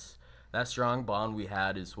think that strong bond we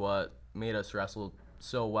had is what made us wrestle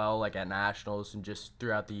so well, like, at nationals and just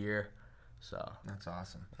throughout the year. So that's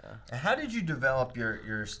awesome. Yeah. And how did you develop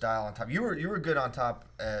your style on top? You were good on top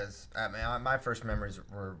my first memories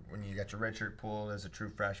were when you got your red shirt pulled as a true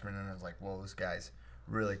freshman, and I was like, whoa, this guy's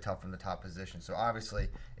really tough from the top position. So obviously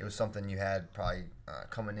it was something you had probably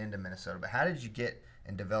coming into Minnesota. But how did you get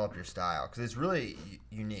and develop your style? Because it's really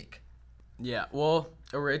unique. Yeah. Well,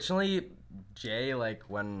 originally Jay, like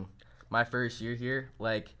when my first year here,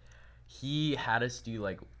 like he had us do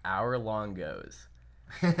like hour-long goes.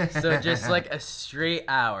 So just like a straight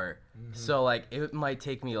hour. So like it might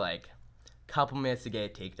take me like a couple minutes to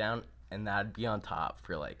get a takedown, and that'd be on top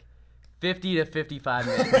for like 50 to 55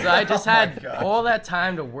 minutes. So I just had all that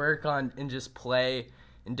time to work on and just play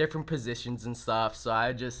in different positions and stuff. So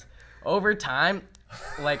I just, over time,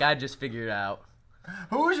 like I just figured out.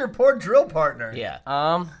 Who was your poor drill partner?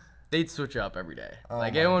 Yeah. They'd switch up every day. Oh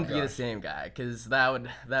Like it wouldn't be the same guy, because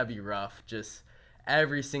that'd be rough. Just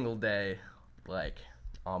every single day, like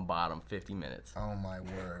on bottom 50 minutes. Oh my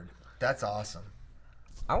word, that's awesome.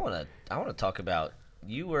 I wanna talk about,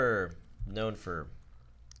 you were known for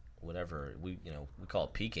whatever we call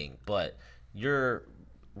it peaking, but your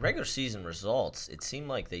regular season results, it seemed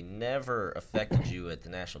like they never affected you at the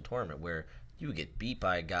national tournament, where you would get beat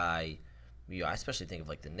by a guy. I especially think of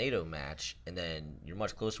like the NATO match, and then you're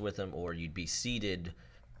much closer with him, or you'd be seated,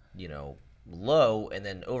 low and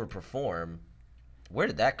then overperform. Where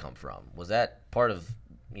did that come from? Was that part of,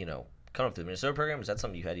 coming up to the Minnesota program? Was that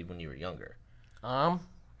something you had even when you were younger? I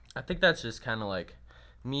think that's just kind of like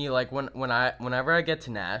me. Like whenever I get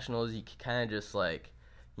to nationals, you kind of just like,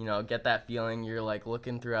 get that feeling. You're like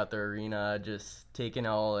looking throughout the arena, just taking it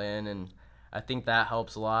all in, and I think that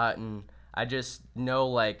helps a lot. And I just know,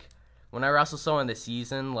 like, when I wrestle someone this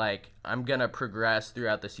season, like, I'm gonna progress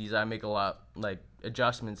throughout the season. I make a lot, like,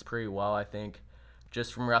 adjustments pretty well, I think,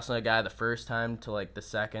 just from wrestling a guy the first time to like the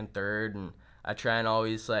second, third, and I try and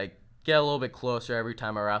always like get a little bit closer every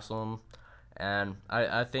time I wrestle him. And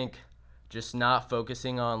I think just not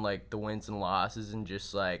focusing on like the wins and losses, and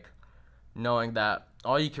just like knowing that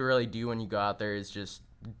all you can really do when you go out there is just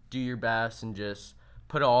do your best and just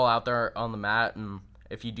put it all out there on the mat. And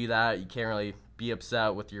if you do that, you can't really be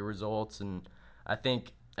upset with your results. And I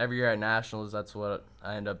think every year at nationals, that's what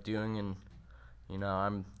I end up doing. And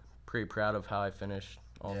I'm pretty proud of how I finished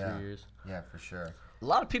all 3 years. Yeah, for sure. A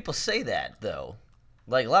lot of people say that, though.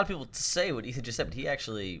 Like, a lot of people say what Ethan just said, but he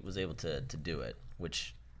actually was able to do it,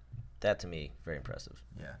 which, that to me, very impressive.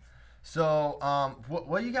 Yeah. So,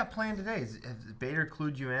 what you got planned today? Has Bader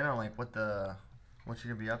clued you in on like what you're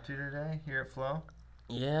gonna be up to today here at Flow?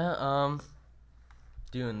 Yeah.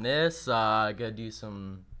 Doing this. Gotta do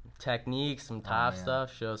some techniques, some top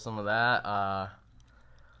stuff. Show some of that.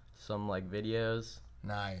 Some like videos.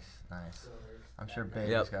 Nice. I'm sure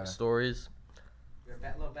Bader's got stories.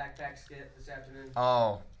 That little backpack skit this afternoon.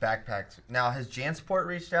 Oh, backpacks. Now, has JanSport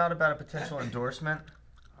reached out about a potential endorsement?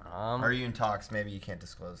 Are you in talks? Maybe you can't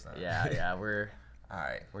disclose that. Yeah, we're all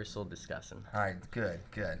right. We're still discussing. All right, good.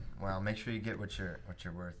 Well, make sure you get what you're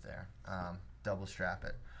worth there. Double strap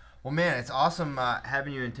it. Well, man, it's awesome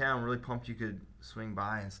having you in town. Really pumped you could swing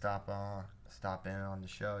by and stop in on the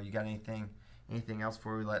show. You got anything else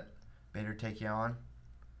before we let Bader take you on?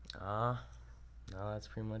 No, that's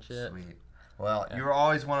pretty much it. Sweet. Well, you were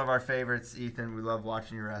always one of our favorites, Ethan. We love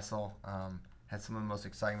watching you wrestle. Had some of the most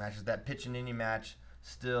exciting matches. That Piccinini match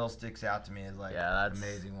still sticks out to me as like an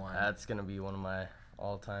amazing one. That's gonna be one of my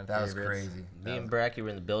all-time favorites. That was crazy. Me and Bracky were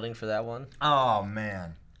in the building for that one. Oh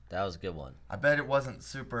man, that was a good one. I bet it wasn't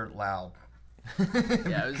super loud.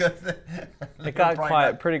 Yeah, it got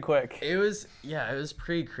quiet pretty quick. It was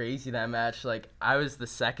pretty crazy, that match. Like, I was the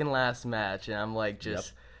second last match, and I'm like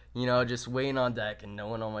just waiting on deck, and no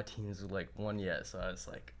one on my team's like won yet. So I was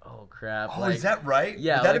like, oh crap. Oh, like, is that right?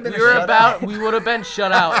 Yeah, like, we would have been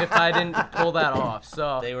shut out if I didn't pull that off.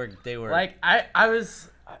 So they were like it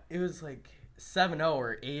was like 7-0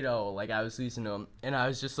 or 8-0, like I was losing to him, and I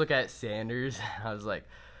was just looking at Sanders. I was like,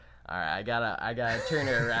 all right, I gotta turn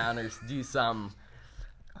it around or do something.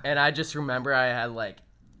 And I just remember I had like,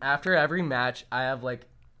 after every match, I have like,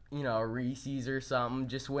 Reese's or something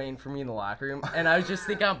just waiting for me in the locker room. And I was just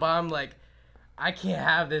thinking out bottom, like, I can't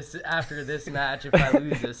have this after this match if I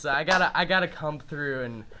lose this. So I gotta come through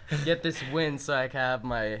and get this win so I can have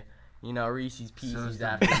my, Reese's Pieces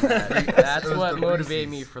after that. That's what motivated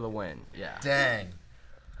me for the win. Yeah. Dang.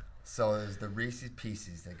 So it was the Reese's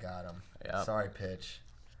Pieces that got him. Yep. Sorry, Pitch.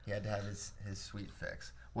 He had to have his sweet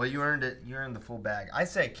fix. Well, you earned it. You earned the full bag. I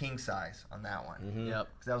say king size on that one. Mm-hmm. Yep.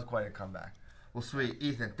 Because that was quite a comeback. Well, sweet.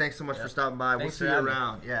 Ethan, thanks so much for stopping by. Thanks we'll see you for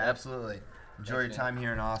around. Yeah, absolutely. Enjoy your time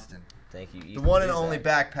here in Austin. Thank you, Ethan. The one and only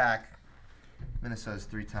backpack, Minnesota's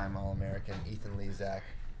 3-time All-American, Ethan Lezak.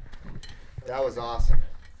 That was awesome.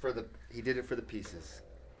 He did it for the pieces.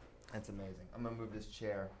 That's amazing. I'm going to move this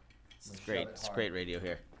chair. It's great. It's great radio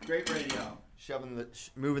here. Great radio.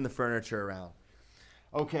 Moving the furniture around.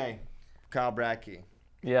 Okay, Kyle Bracky.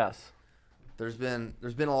 Yes. There's been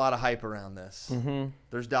a lot of hype around this. Mm-hmm.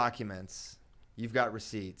 There's documents. You've got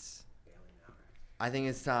receipts. I think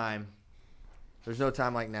it's time. There's no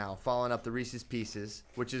time like now. Following up the Reese's Pieces,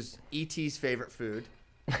 which is E.T.'s favorite food.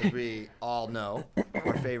 as we all know,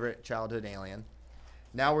 our favorite childhood alien.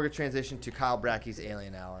 Now we're going to transition to Kyle Brackey's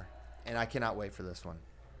Alien Hour, and I cannot wait for this one.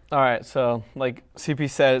 All right, so like CP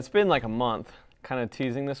said, it's been like a month kind of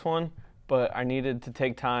teasing this one, but I needed to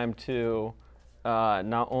take time to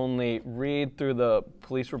not only read through the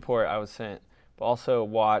police report I was sent, but also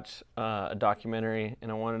watch a documentary,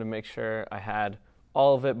 and I wanted to make sure I had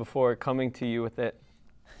all of it before coming to you with it.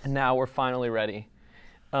 And now we're finally ready.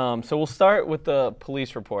 So we'll start with the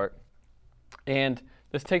police report. And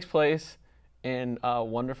this takes place in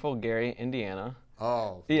wonderful Gary, Indiana.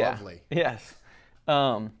 Oh, yeah, lovely. Yes.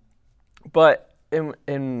 But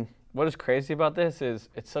in what is crazy about this is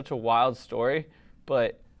it's such a wild story,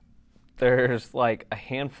 but there's like a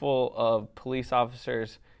handful of police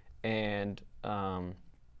officers and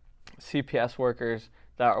CPS workers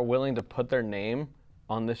that are willing to put their name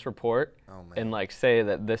on this report and like say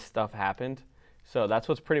that this stuff happened. So that's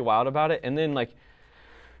what's pretty wild about it. And then like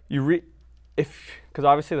you read, because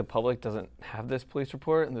obviously the public doesn't have this police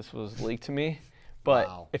report, and this was leaked to me.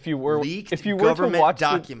 But if you were to watch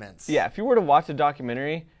documents, if you were to watch the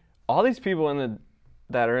documentary, all these people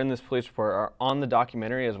that are in this police report are on the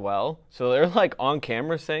documentary as well. So they're like on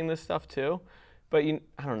camera saying this stuff too. But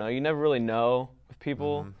I don't know. You never really know with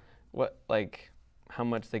people what like how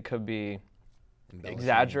much they could be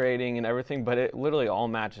exaggerating and everything, but it literally all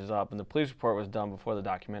matches up, and the police report was done before the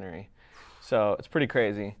documentary, so it's pretty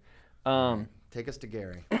crazy. Take us to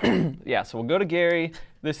Gary. Yeah, so we'll go to Gary.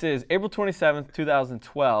 This is April 27th,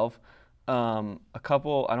 2012. A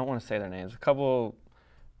couple, I don't want to say their names, a couple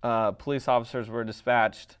police officers were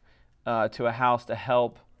dispatched to a house to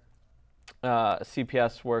help a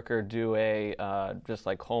CPS worker do a just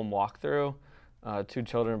like home walkthrough. 2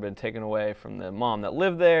 children have been taken away from the mom that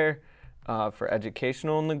lived there for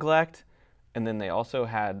educational neglect, and then they also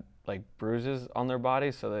had like bruises on their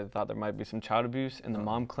bodies, so they thought there might be some child abuse, and the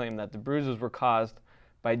mom claimed that the bruises were caused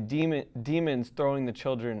by demons throwing the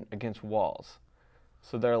children against walls.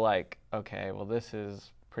 So they're like, okay, well this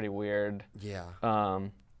is pretty weird. Yeah.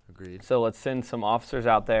 Agreed. So let's send some officers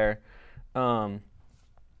out there.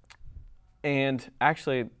 And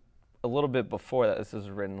actually, a little bit before that, this is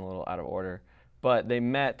written a little out of order, but they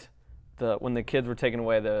met when the kids were taken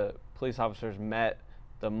away, the police officers met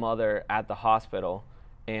the mother at the hospital.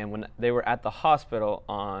 And when they were at the hospital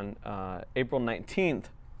on April 19th,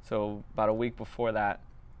 so about a week before that,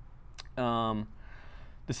 the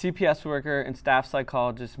CPS worker and staff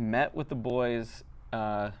psychologist met with the boys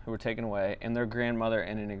who were taken away and their grandmother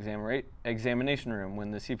in an examination room.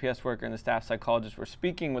 When the CPS worker and the staff psychologist were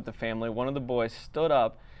speaking with the family, one of the boys stood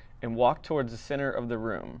up and walked towards the center of the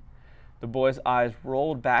room. The boy's eyes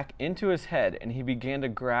rolled back into his head, and he began to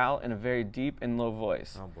growl in a very deep and low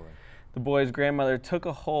voice. Oh, boy. The boy's grandmother took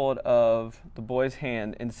a hold of the boy's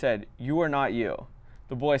hand and said, "You are not you."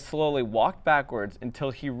 The boy slowly walked backwards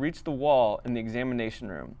until he reached the wall in the examination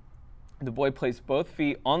room. The boy placed both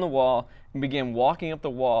feet on the wall and began walking up the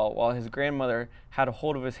wall while his grandmother had a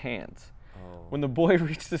hold of his hands. Oh. When the boy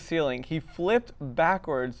reached the ceiling, he flipped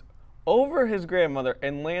backwards over his grandmother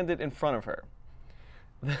and landed in front of her.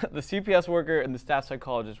 The CPS worker and the staff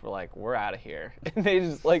psychologist were like, "We're out of here." And they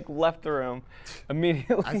just like left the room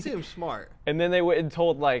immediately. I see him smart. And then they went and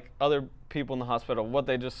told like other people in the hospital what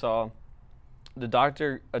they just saw. A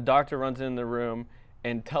doctor runs in the room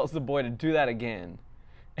and tells the boy to do that again.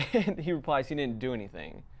 And he replies he didn't do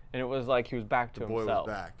anything. And it was like he was back to himself. The boy was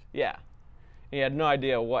back. Yeah. He had no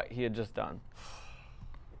idea what he had just done.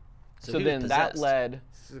 So then that led...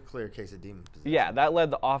 This is a clear case of demon possession. Yeah, that led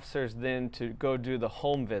the officers then to go do the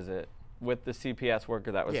home visit with the CPS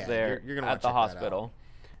worker that was there you're gonna at the hospital.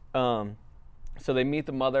 So they meet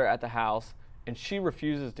the mother at the house, and she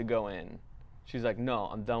refuses to go in. She's like, "No,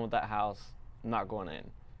 I'm done with that house. I'm not going in."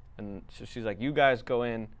 And so she's like, "You guys go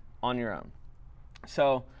in on your own."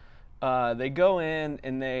 So they go in,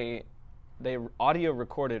 and they audio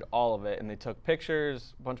recorded all of it, and they took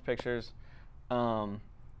pictures, a bunch of pictures. And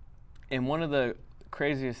one of the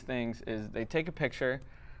craziest things is they take a picture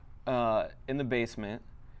in the basement.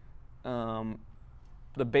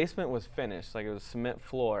 The basement was finished, like it was cement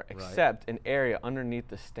floor, except an area underneath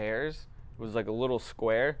the stairs was like a little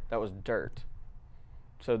square that was dirt.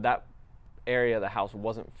 So that area of the house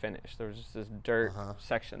wasn't finished. There was just this dirt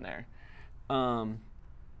section there.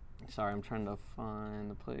 Sorry, I'm trying to find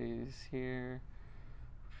the place here.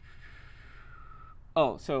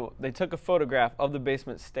 Oh, so they took a photograph of the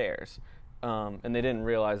basement stairs. And they didn't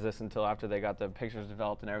realize this until after they got the pictures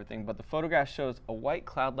developed and everything, but the photograph shows a white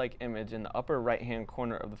cloud-like image in the upper right-hand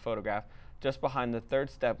corner of the photograph, just behind the third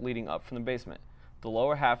step leading up from the basement. The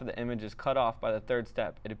lower half of the image is cut off by the third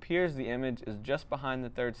step. It appears the image is just behind the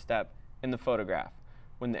third step in the photograph.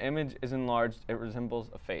 When the image is enlarged, it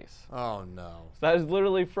resembles a face. Oh, no. So that is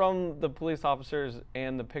literally from the police officers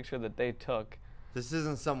and the picture that they took. This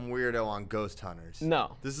isn't some weirdo on Ghost Hunters.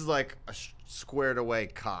 No. This is like a squared away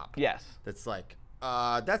cop. Yes. That's like,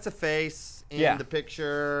 that's a face in Yeah. the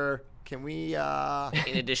picture. Can we,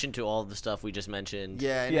 In addition to all the stuff we just mentioned.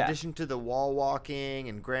 Yeah, in addition to the wall walking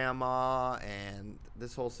and grandma and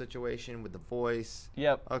this whole situation with the voice.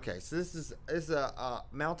 Yep. Okay, so this is a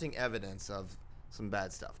mounting evidence of some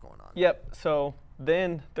bad stuff going on. Yep. So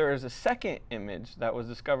then there is a second image that was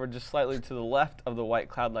discovered just slightly to the left of the white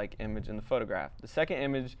cloud-like image in the photograph. The second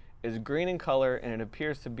image is green in color, and it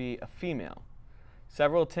appears to be a female.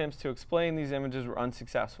 Several attempts to explain these images were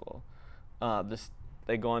unsuccessful.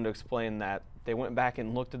 They go on to explain that they went back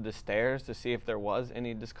and looked at the stairs to see if there was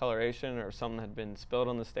any discoloration or something had been spilled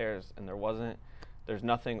on the stairs, and there wasn't. There's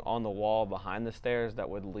nothing on the wall behind the stairs that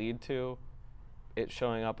would lead to it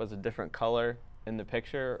showing up as a different color in the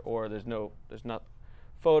picture, or there's not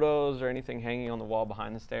photos or anything hanging on the wall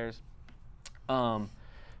behind the stairs.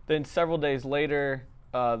 Then several days later,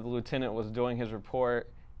 the lieutenant was doing his report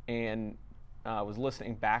and was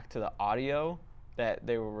listening back to the audio that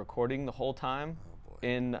they were recording the whole time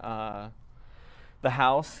in the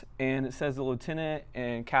house, and it says the lieutenant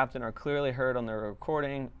and captain are clearly heard on the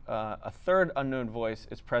recording. A third unknown voice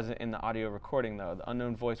is present in the audio recording, though. The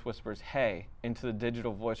unknown voice whispers, "Hey," into the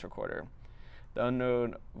digital voice recorder. The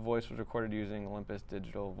unknown voice was recorded using Olympus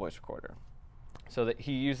digital voice recorder. So that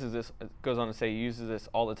he uses this, it goes on to say he uses this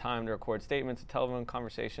all the time to record statements, telephone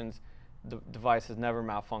conversations. The device has never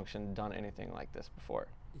malfunctioned, done anything like this before.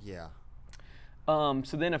 Yeah.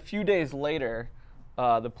 So then a few days later,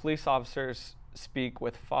 the police officers speak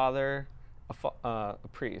with a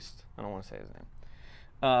priest. I don't want to say his name.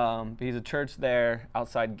 But he's a church there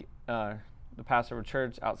outside, the pastor of a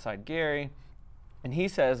church outside Gary. And he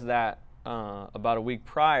says that about a week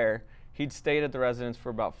prior, he'd stayed at the residence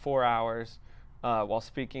for about 4 hours while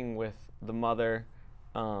speaking with the mother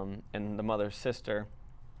and the mother's sister.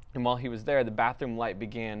 And while he was there, the bathroom light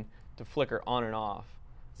began to flicker on and off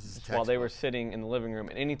while they were sitting in the living room.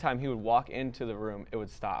 And anytime he would walk into the room, it would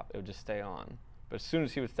stop. It would just stay on. But as soon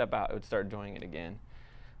as he would step out, it would start doing it again.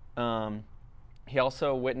 He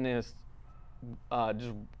also witnessed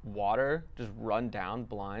just water just run down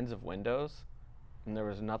blinds of windows. And there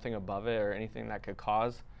was nothing above it or anything that could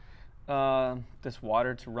cause this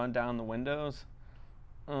water to run down the windows.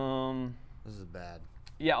 This is bad.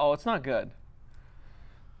 Yeah, it's not good.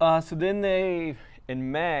 So then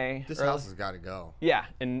in May... This house has got to go. Yeah,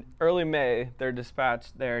 in early May, they're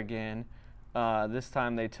dispatched there again. This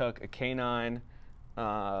time they took a canine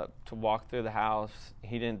to walk through the house.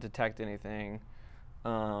 He didn't detect anything.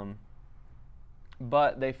 But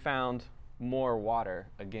they found more water,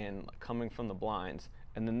 again, coming from the blinds.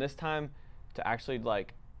 And then this time to actually,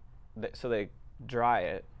 so they dry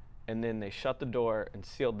it, and then they shut the door and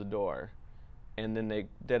sealed the door. And then they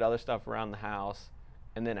did other stuff around the house.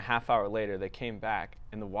 And then a half hour later, they came back,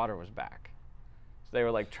 and the water was back. So they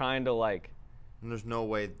were trying to And there's no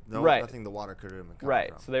way, right. Nothing the water could have been coming right.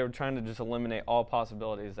 from. So they were trying to just eliminate all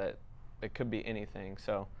possibilities that it could be anything.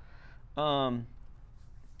 So,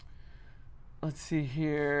 let's see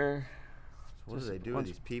here. So what do they do with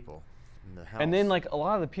these people in the house? And then a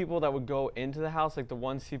lot of the people that would go into the house, the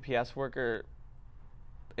one CPS worker,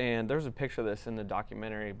 and there's a picture of this in the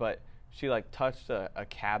documentary, but she touched a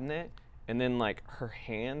cabinet. And then, her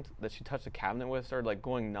hand that she touched the cabinet with started,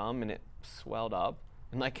 going numb, and it swelled up.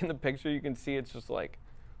 And, in the picture, you can see it's just,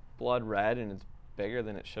 blood red, and it's bigger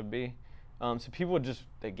than it should be. So people would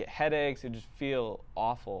they get headaches. They just feel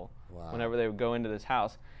awful whenever they would go into this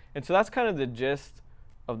house. And so that's kind of the gist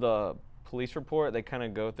of the police report. They kind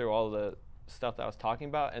of go through all the stuff that I was talking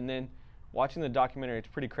about. And then watching the documentary, it's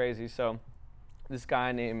pretty crazy. So this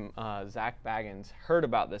guy named Zach Baggins heard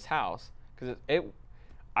about this house because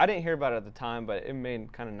I didn't hear about it at the time, but it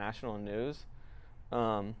made kind of national news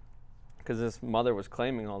because this mother was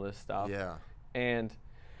claiming all this stuff. Yeah. And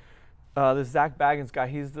this Zach Baggins guy,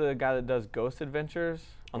 he's the guy that does Ghost Adventures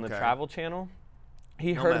on the Travel Channel.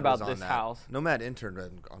 He heard about this house. Nomad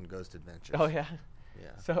interned on Ghost Adventures. Oh, yeah?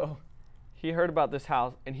 Yeah. So he heard about this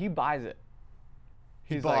house, and he buys it.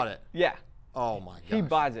 He bought it? Yeah. Oh, my gosh. He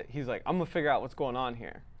buys it. He's like, I'm going to figure out what's going on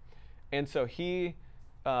here. And so he...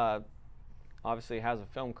 obviously has a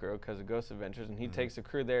film crew because of Ghost Adventures, and he takes the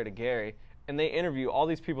crew there to Gary, and they interview all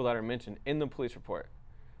these people that are mentioned in the police report.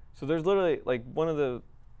 So there's literally, one of the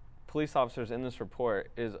police officers in this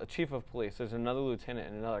report is a chief of police. There's another lieutenant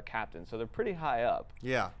and another captain, so they're pretty high up.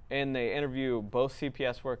 Yeah. And they interview both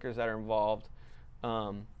CPS workers that are involved.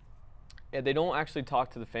 And they don't actually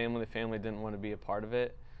talk to the family. The family didn't want to be a part of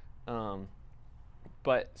it.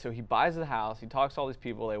 But so he buys the house. He talks to all these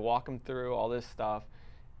people. They walk him through all this stuff,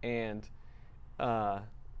 and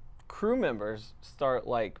crew members start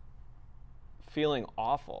like feeling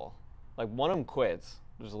awful. Like one of them quits,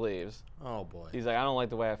 just leaves. Oh boy. He's like, I don't like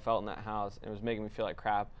the way I felt in that house. It was making me feel like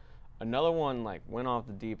crap. Another one like went off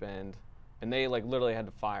the deep end, and they like literally had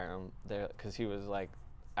to fire him there because he was like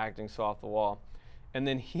acting so off the wall. And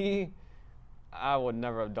then I would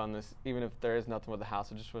never have done this, even if there is nothing with the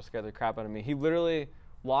house. It just would scare the crap out of me. He literally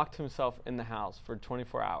locked himself in the house for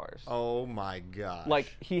 24 hours. Oh my gosh.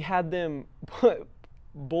 Like he had them put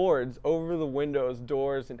boards over the windows,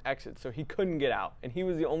 doors, and exits, so he couldn't get out, and he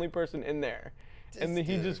was the only person in there. And then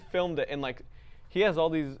he just filmed it, and like he has all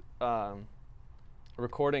these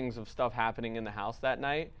recordings of stuff happening in the house that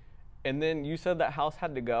night. And then you said that house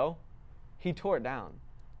had to go. He tore it down.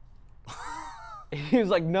 He was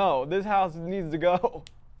like, no, this house needs to go.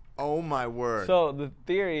 Oh my word. So the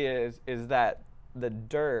theory is that the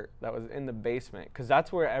dirt that was in the basement, because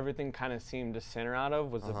that's where everything kind of seemed to center out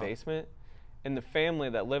of, was the basement. And the family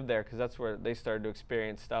that lived there, because that's where they started to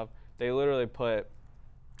experience stuff, they literally put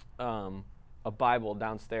a Bible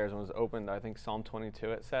downstairs and was opened, I think Psalm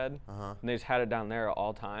 22 it said. And they just had it down there at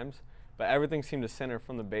all times. But everything seemed to center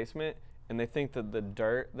from the basement, and they think that the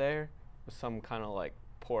dirt there was some kind of like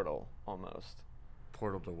portal almost.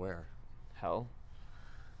 Portal to where? Hell.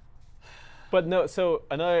 But no, so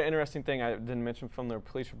another interesting thing I didn't mention from their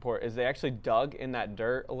police report is they actually dug in that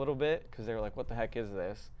dirt a little bit because they were like, what the heck is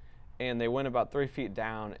this? And they went about 3 feet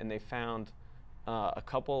down, and they found a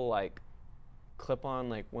couple like clip-on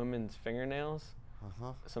like women's fingernails,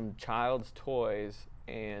 some child's toys,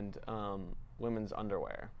 and women's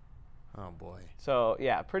underwear. Oh boy. So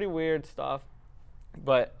yeah, pretty weird stuff,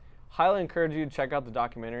 but highly encourage you to check out the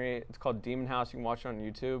documentary. It's called Demon House. You can watch it on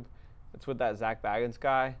YouTube. It's with that Zach Baggins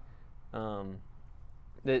guy.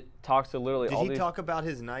 That talks to literally all these. Did he talk about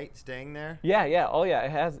his night staying there? Yeah. Oh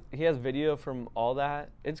yeah, he has video from all that.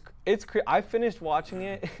 I finished watching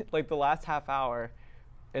it like the last half hour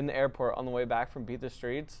in the airport on the way back from Beat the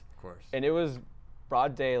Streets. Of course. And it was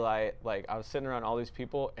broad daylight. Like I was sitting around all these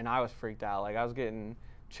people, and I was freaked out. Like I was getting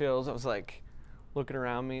chills. I was like looking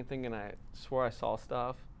around me, thinking I swore I saw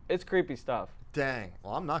stuff. It's creepy stuff. Dang.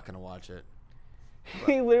 Well, I'm not gonna watch it.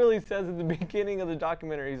 He literally says at the beginning of the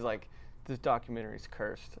documentary, he's like, this documentary's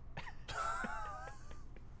cursed.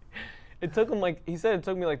 It took him he said it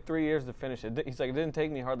took me like 3 years to finish it. He's like, it didn't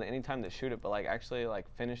take me hardly any time to shoot it, but like actually like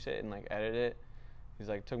finish it and like edit it. He's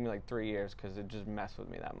like, it took me like 3 years because it just messed with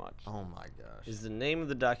me that much. Oh my gosh. Is the name of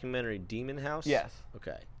the documentary Demon House? Yes.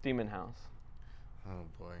 Okay. Demon House. Oh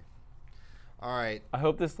boy. All right. I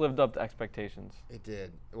hope this lived up to expectations. It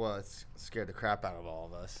did. Well, it's scared the crap out of all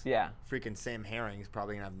of us. Yeah. Freaking Sam Herring's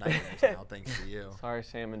probably going to have nightmares now, thanks to you. Sorry,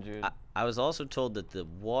 Sam and Jude. I was also told that the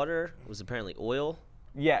water was apparently oil.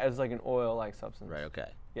 Yeah, it's like an oil-like substance. Right,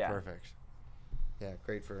 okay. Yeah. Perfect. Yeah,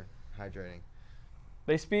 great for hydrating.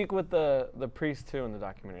 They speak with the priest, too, in the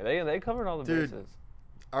documentary. They covered all the bases.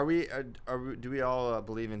 Are we, do we all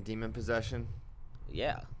believe in demon possession?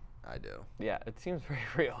 Yeah. I do. Yeah, it seems very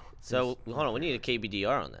real. So, hold on, we need a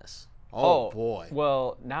KBDR on this. Oh boy.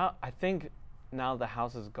 Well, now I think now the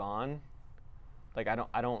house is gone. Like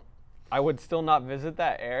I would still not visit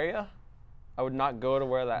that area. I would not go to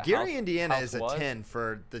where that Gary, house, Indiana house is was. a 10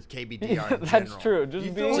 for the KBDR Yeah, in that's general. true.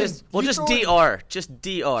 Just DR. Just DR. Just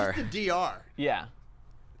the DR. Yeah.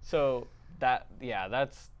 So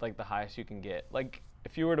that's like the highest you can get. Like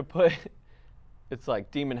if you were to put, it's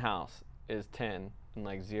like Demon House is 10 and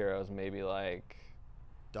like 0 is maybe like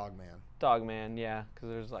Dogman, yeah, because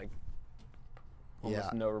there's like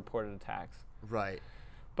almost no reported attacks. Right.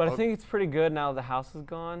 But I think it's pretty good now the house is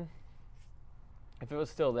gone. If it was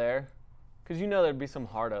still there, because there'd be some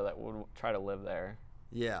hardo that would try to live there.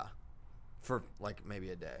 Yeah. For like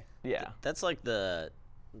maybe a day. Yeah. That's like this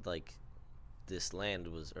land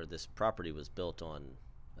was, or this property was built on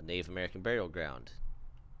a Native American burial ground.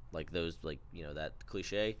 Like those, that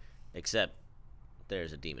cliche, except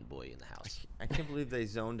there's a demon boy in the house. I can't believe they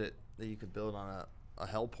zoned it that you could build on a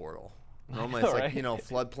hell portal. Normally know, it's like,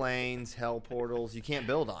 right? Floodplains, hell portals. You can't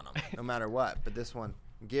build on them no matter what. But this one,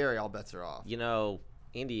 Gary, all bets are off.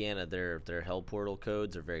 Indiana, their hell portal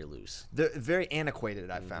codes are very loose. They're very antiquated,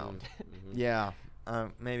 I found. Mm-hmm. Yeah.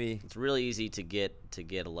 Maybe it's really easy to get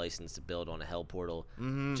a license to build on a hell portal.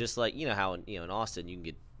 Mm-hmm. Just like how in Austin you can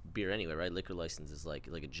get beer anywhere, right? Liquor license is like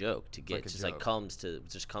a joke to get. Comes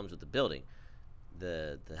with the building.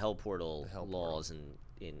 The hell portal laws in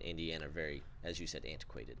Indiana are very, as you said,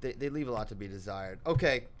 antiquated. They leave a lot to be desired.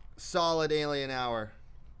 Okay, solid Alien Hour.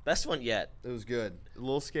 Best one yet. It was good. A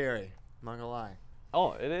little scary. I'm not gonna lie.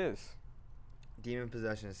 Oh, it is. Demon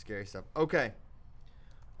possession is scary stuff. Okay,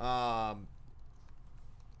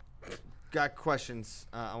 Got questions.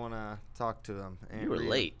 I want to talk to them. You were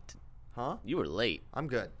late. Huh? You were late I'm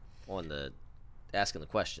good. on the asking the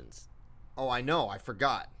questions. Oh, I know. I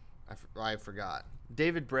forgot. I forgot.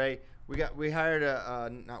 David Bray. We hired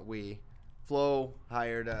Flo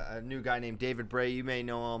hired a new guy named David Bray. You may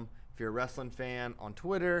know him if you're a wrestling fan on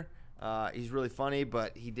Twitter. He's really funny,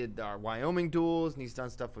 but he did our Wyoming duels, and he's done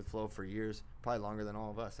stuff with Flo for years, probably longer than all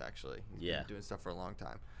of us, actually. He's been doing stuff for a long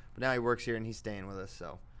time. But now he works here, and he's staying with us,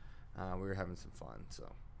 so we were having some fun.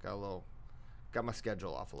 So got my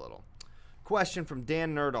schedule off a little. Question from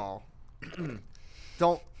Dan Nerdall.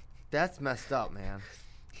 That's messed up, man.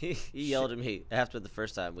 He yelled at me after the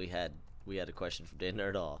first time we had a question from Dan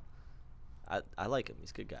Nerdall. I like him. He's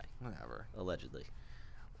a good guy. Whatever. Allegedly.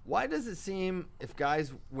 Why does it seem if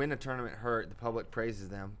guys win a tournament hurt, the public praises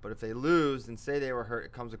them, but if they lose and say they were hurt,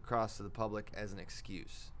 it comes across to the public as an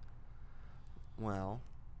excuse? Well,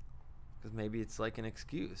 because maybe it's like an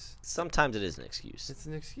excuse. Sometimes it is an excuse. It's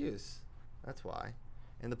an excuse. That's why.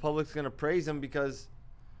 And the public's going to praise them because,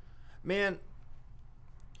 man,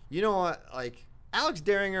 you know what? Like, Alex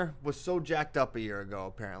Daringer was so jacked up a year ago,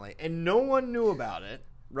 apparently, and no one knew about it,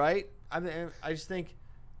 right? I just think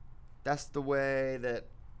that's the way that,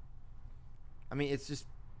 it's just,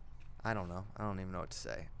 I don't know. I don't even know what to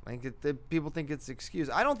say. I think people think it's an excuse.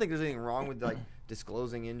 I don't think there's anything wrong with, like,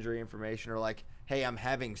 disclosing injury information or, like, hey, I'm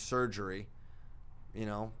having surgery,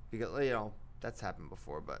 because, that's happened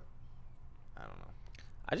before, but I don't know.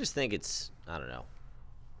 I just think it's, I don't know.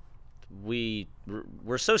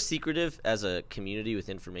 We're so secretive as a community with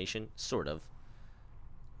information, sort of.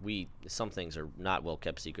 Some things are not well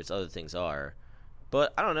kept secrets, other things are.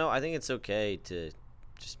 But I don't know. I think it's okay to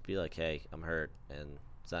just be like, hey, I'm hurt, and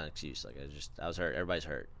it's not an excuse. Like I was hurt. Everybody's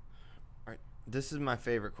hurt. All right. This is my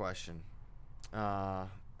favorite question, and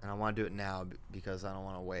I want to do it now because I don't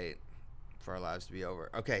want to wait for our lives to be over.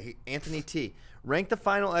 Okay, Anthony T. Rank the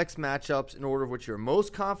Final X matchups in order of which you're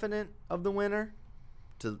most confident of the winner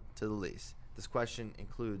to the least. This question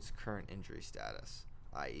includes current injury status,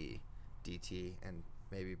 i.e. DT, and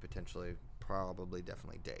maybe potentially, probably,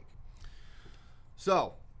 definitely Dake.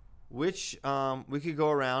 So, we could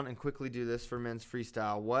go around and quickly do this for men's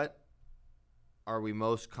freestyle. What are we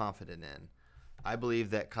most confident in? I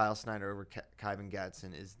believe that Kyle Snyder over Kyvan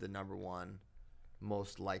Gadsden is the number one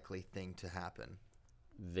most likely thing to happen.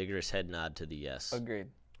 Vigorous head nod to the yes. Agreed.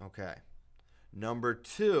 Okay. Number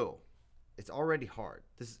 2, it's already hard.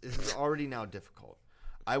 This is already now difficult.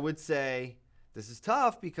 I would say this is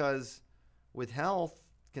tough because with health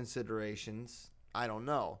considerations, I don't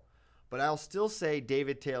know. But I'll still say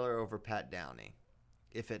David Taylor over Pat Downey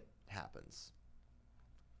if it happens.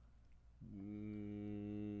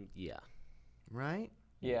 Yeah. Right?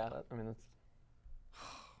 Yeah. That's...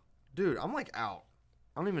 Dude, I'm like out.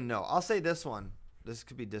 I don't even know. I'll say this one. This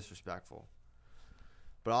could be disrespectful.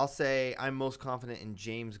 But I'll say I'm most confident in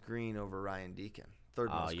James Green over Ryan Deacon. Third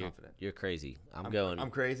most confident. You're crazy. I'm crazy?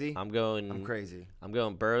 I'm crazy. I'm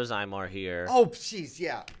going Burroughs-Imar here. Oh, jeez,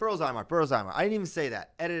 yeah. Burroughs-Imar. I didn't even say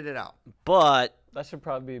that. Edit it out. But that should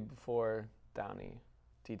probably be before Downey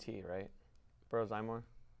DT, right? Burroughs-Imar?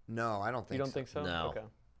 No, I don't think so. You don't think so? No. Okay.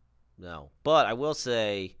 No. But I will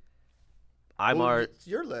say Imar. Well, it's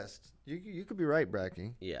your list. You could be right,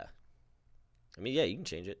 Bracky. Yeah. You can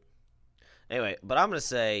change it. Anyway, but I'm going to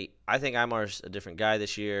say I think Imar's a different guy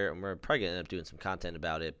this year, and we're probably going to end up doing some content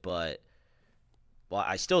about it. But,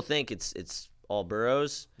 I still think it's all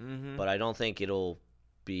Burroughs, but I don't think it'll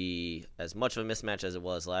be as much of a mismatch as it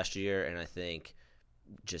was last year, and I think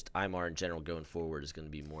just Imar in general going forward is going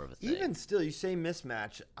to be more of a thing. Even still, you say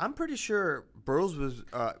mismatch. I'm pretty sure Burroughs was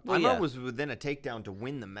Imar was within a takedown to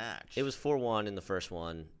win the match. It was 4-1 in the first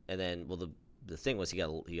one, and then the thing was he got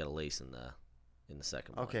a lace in the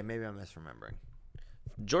second one. Okay, maybe I'm misremembering.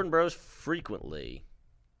 Jordan Burroughs frequently,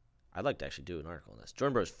 I'd like to actually do an article on this.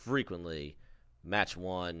 Jordan Burroughs frequently, match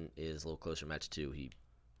 1 is a little closer. Match 2, he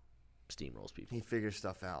steamrolls people. He figures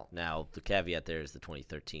stuff out. Now, the caveat there is the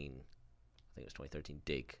 2013, I think it was 2013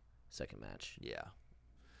 Dake second match. Yeah.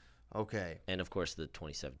 Okay. And, of course, the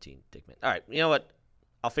 2017 Dake match. All right, you know what?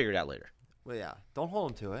 I'll figure it out later. Well, yeah. Don't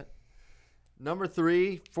hold him to it. Number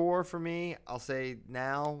 3, 4 for me. I'll say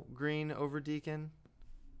now Green over Deacon.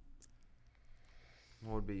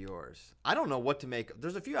 What would be yours? I don't know what to make.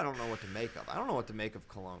 There's a few I don't know what to make of. I don't know what to make of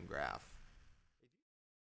Cologne Graf.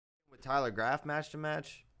 With Tyler Graf match to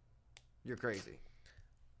match, you're crazy.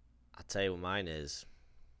 I'll tell you what mine is.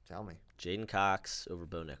 Tell me. Jaden Cox over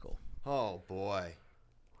Bo Nickel. Oh, boy.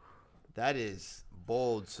 That is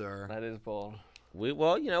bold, sir. That is bold. We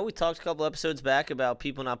talked a couple episodes back about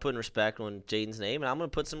people not putting respect on Jaden's name, and I'm going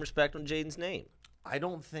to put some respect on Jaden's name. I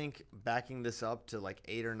don't think backing this up to like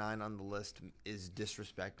 8 or 9 on the list is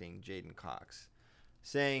disrespecting Jaden Cox.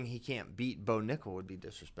 Saying he can't beat Bo Nickel would be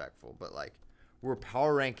disrespectful, but like we're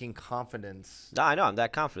power ranking confidence. No, I know. I'm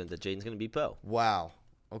that confident that Jaden's going to beat Bo. Wow.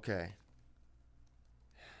 Okay.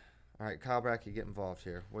 All right, Kyle Brackey, get involved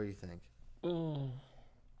here. What do you think?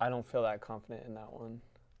 I don't feel that confident in that one.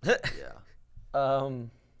 Yeah.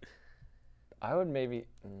 I would maybe.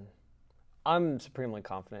 I'm supremely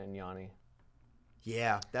confident in Yanni.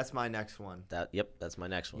 Yeah, that's my next one. That's my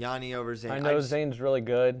next one. Yanni over Zane. I know Zane's really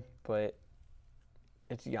good, but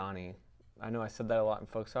it's Yanni. I know I said that a lot in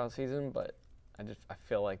folk style season, but I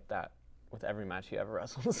feel like that with every match he ever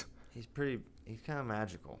wrestles. He's kind of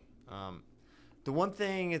magical. The one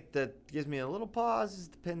thing that gives me a little pause is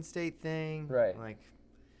the Penn State thing. Right. Like,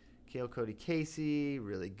 Kale Cody Casey,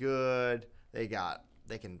 really good. They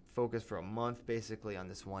can focus for a month basically on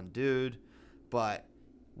this one dude. But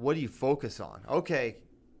what do you focus on? Okay,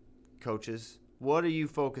 coaches, what are you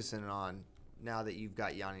focusing on now that you've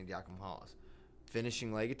got Yanni Diakomahalis?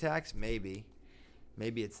 Finishing leg attacks? Maybe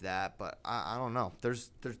it's that, but I don't know. There's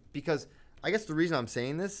because I guess the reason I'm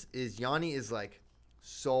saying this is Yanni is like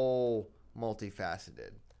so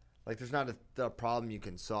multifaceted. Like there's not a problem you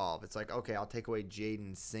can solve. It's like, okay, I'll take away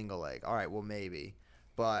Jaden's single leg. All right, well maybe.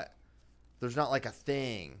 But there's not like a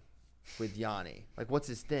thing with Yanni. Like what's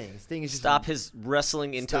his thing? His thing is just Stop his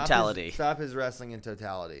wrestling in totality. Stop his wrestling in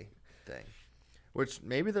totality thing. Which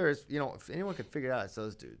maybe there's, if anyone could figure it out, it's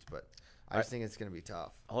those dudes, but I just think it's going to be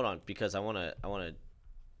tough. Hold on, because I want to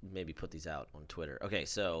maybe put these out on Twitter. Okay,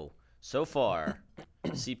 so far,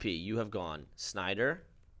 CP, you have gone Snyder.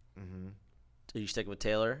 Mm-hmm. Are you sticking with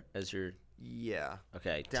Taylor as your? Yeah.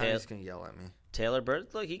 Okay. Downey's gonna yell at me. Taylor Bird,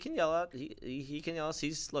 look, he can yell out. He can yell out.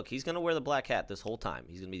 He's gonna wear the black hat this whole time.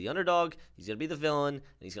 He's gonna be the underdog. He's gonna be the villain, and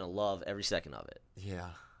he's gonna love every second of it.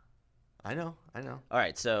 Yeah. I know. All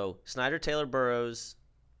right, so Snyder, Taylor, Burrows,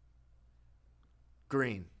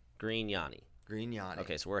 Green, Yanni.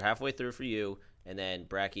 Okay, so we're halfway through for you, and then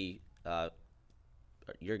Brackey,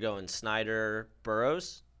 you're going Snyder,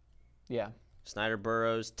 Burrows. Yeah. Snyder,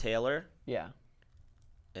 Burrows, Taylor. Yeah.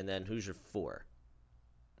 And then who's your 4?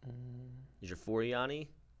 Is your 4 Yanni?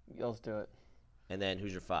 Yeah, let's do it. And then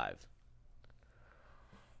who's your 5?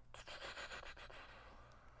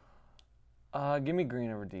 Give me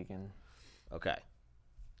Green over Deacon. Okay.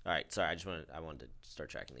 All right. Sorry, I wanted to start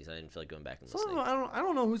tracking these. I didn't feel like going back and listening. I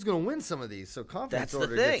don't know who's going to win some of these. So confidence That's the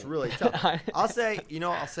order thing. gets really tough. I'll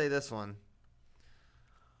say this one.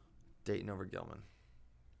 Dayton over Gilman.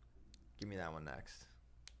 Give me that one next.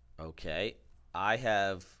 Okay. I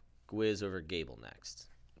have Gwiz over Gable next.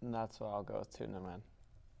 And that's what I'll go with too, no man.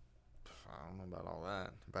 I don't know about all that.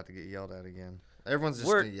 I'm about to get yelled at again. Everyone's just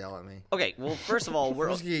going to yell at me. Okay, well, first of all, we're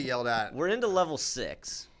just going to get yelled at. We're into level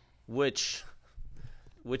 6, which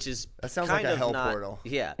is that sounds kind like a of hell not, portal.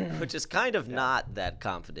 Yeah, which is kind of not that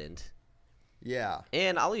confident. Yeah.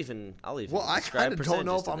 And I'll even Well, I kind of don't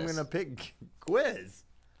know if I'm going to pick Gwiz.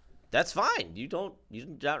 That's fine. You're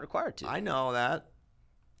not required to. I know that.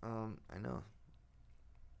 I know.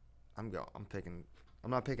 I'm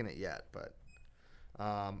not picking it yet, but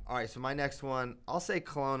all right, so my next one, I'll say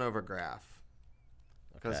Cologne over Graf.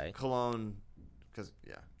 Because Cologne, I'll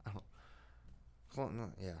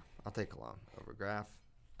take Cologne over Graf.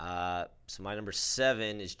 So my number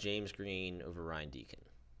 7 is James Green over Ryan Deacon.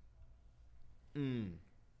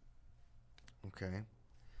 Okay.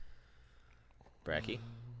 Brackey?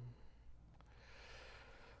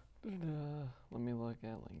 Let me look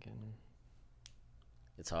at Lincoln.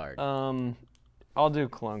 It's hard. I'll do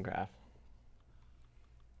Cologne Graf.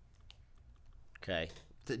 Okay.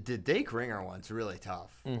 The Dake Ringer one's really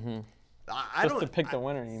tough. Mm-hmm. I don't to pick the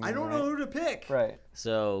winner. I don't know who to pick. Right.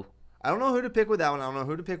 So I don't know who to pick with that one. I don't know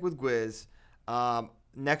who to pick with Gwiz.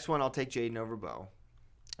 Next one, I'll take Jaden over Bo. All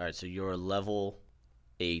right, so you're level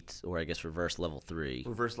 8, or I guess reverse level 3.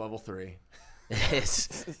 Reverse level 3.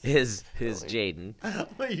 is Jaden.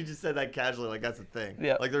 You just said that casually, like that's a thing.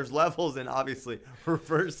 Yeah. Like there's levels and obviously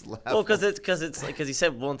reverse level. Well, because he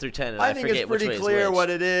said 1 through 10, and I think forget it's pretty which way clear is which. what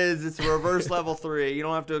it is. It's a reverse level 3. You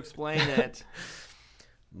don't have to explain it.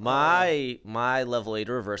 My level 8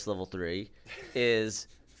 or reverse level 3 is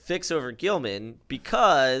Fix over Gilman,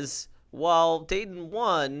 because while Dayton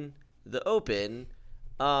won the Open,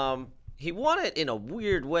 he won it in a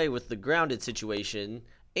weird way with the grounded situation,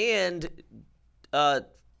 and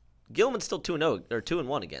Gilman's still 2-0 or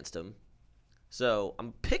 2-1 against him. So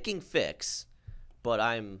I'm picking Fix, but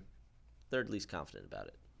I'm third least confident about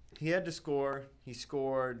it. He had to score. He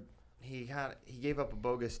scored. He gave up a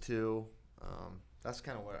bogus 2. That's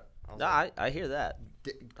kind of what I hear that.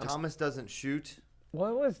 Thomas doesn't shoot.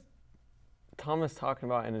 What was Thomas talking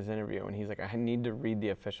about in his interview when he's like, I need to read the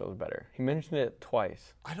officials better. He mentioned it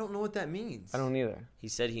twice. I don't know what that means. I don't either. He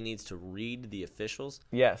said he needs to read the officials?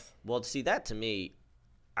 Yes. Well, see, that to me,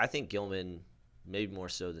 I think Gilman, maybe more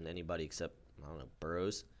so than anybody except, I don't know,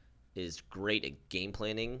 Burrows, is great at game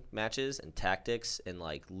planning matches and tactics and,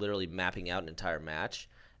 like, literally mapping out an entire match.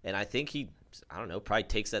 And I think he, I don't know, probably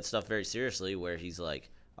takes that stuff very seriously where he's like,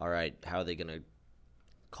 all right, how are they going to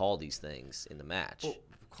call these things in the match? Well,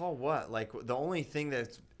 call what? Like, the only thing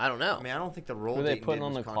that's... I don't know. I mean, I don't think the role Were they Dayton putting did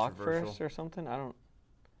on was the clock controversial. first or something? I don't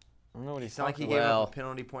know what he's It's not like he talking gave about. up a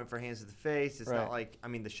penalty point for hands to the face. It's Right. not like, I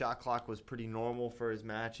mean, the shot clock was pretty normal for his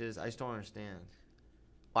matches. I just don't understand.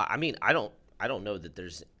 Well, I mean, I don't know that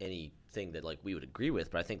there's anything that, like, we would agree with,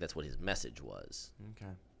 but I think that's what his message was.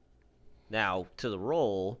 Okay. Now, to the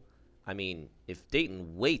role, I mean, if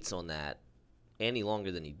Dayton waits on that any longer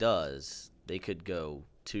than he does, they could go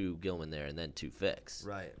 2 Gilman there and then 2 Fix.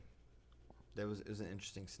 Right. It was an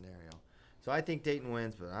interesting scenario. So I think Dayton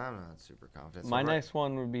wins, but I'm not super confident. So My next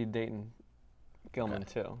one would be Dayton Gilman,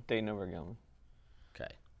 too. Dayton over Gilman.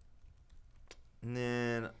 Okay. And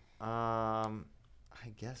then, I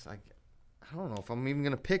guess I don't know if I'm even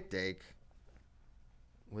going to pick Dake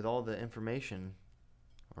with all the information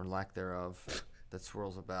or lack thereof that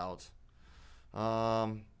swirls about.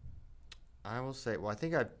 I will say, well, I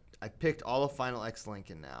think I picked all of Final X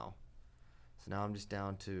Lincoln now. So now I'm just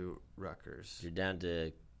down to Rutgers. You're down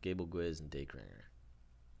to Gable Gwiz and Dake Ringer.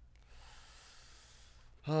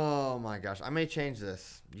 Oh my gosh, I may change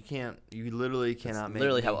this. You literally cannot That's make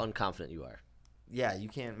literally me, how unconfident you are. Yeah, you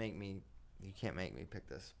can't make me pick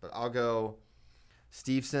this. But I'll go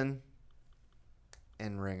Steveson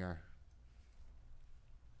and Ringer.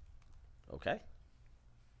 Okay.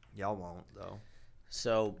 Y'all won't though.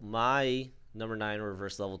 So my number 9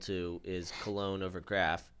 reverse level 2 is Cologne over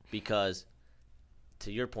Graf because,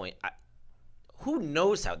 to your point, who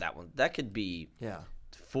knows how that could be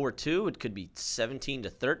 4-2. It could be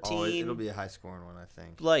 17-13. Oh, it'll be a high scoring one, I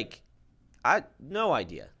think. Like, no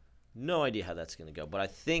idea how that's going to go. But I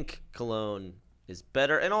think Cologne is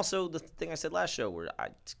better. And also the thing I said last show where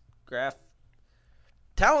Graf,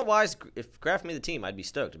 talent-wise, if Graf made the team, I'd be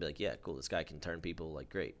stoked. I'd be like, yeah, cool, this guy can turn people, like,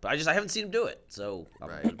 great. But I haven't seen him do it. So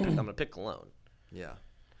I'm going to pick Cologne. Yeah.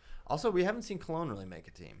 Also, we haven't seen Cologne really make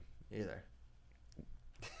a team either.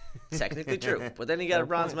 Technically true. But then he got a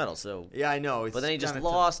bronze medal. So yeah, I know. But then he just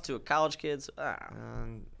lost to a college kid. So,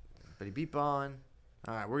 but he beat Bond.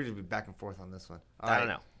 All right, we're going to be back and forth on this one. I don't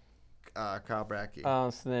know. Kyle Brackey.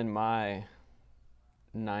 So then my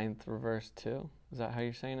 9th reverse 2. Is that how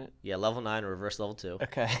you're saying it? Yeah, level 9, reverse level 2.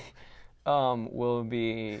 Okay. Will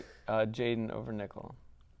be Jaden over Nickel.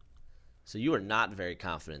 So you are not very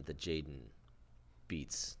confident that Jaden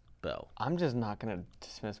beats Bo. I'm just not going to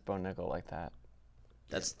dismiss Bo Nickel like that.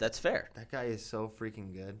 That's fair. That guy is so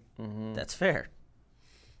freaking good. Mm-hmm. That's fair.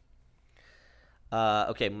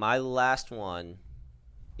 Okay, my last one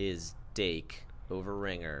is Dake over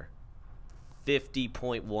Ringer,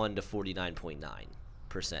 50.1 to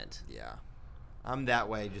 49.9%. Yeah. I'm that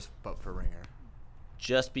way but for Ringer.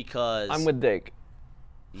 Just because... I'm with Dake.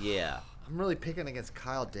 Yeah. I'm really picking against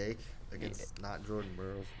Kyle Dake against not Jordan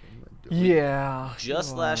Burroughs. Yeah.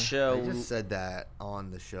 Just last show... I just said that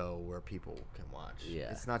on the show where people can watch.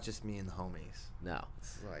 Yeah. It's not just me and the homies. No.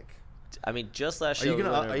 It's like... I mean, just last show...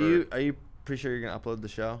 Are you pretty sure you're going to upload the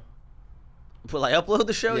show? Will I upload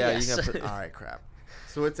the show? Yeah, Yes. you're going to all right, crap.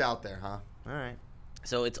 So it's out there, huh? All right.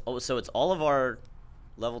 So it's all of our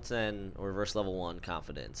level 10 or reverse level 1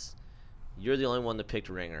 confidence. You're the only one that picked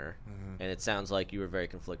Ringer, and it sounds like you were very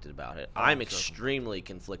conflicted about it. I'm extremely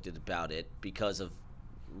conflicted about it because of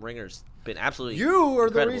Ringer's been absolutely You are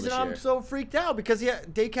the incredible reason this I'm year. so freaked out because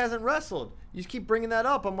Dake hasn't wrestled. You just keep bringing that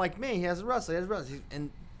up. I'm like, man, he hasn't wrestled.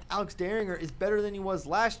 And Alex Daringer is better than he was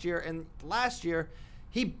last year. And last year,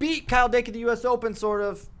 he beat Kyle Dake at the U.S. Open, sort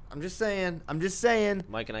of. I'm just saying.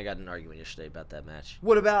 Mike and I got in an argument yesterday about that match.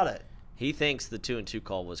 What about it? He thinks the 2-2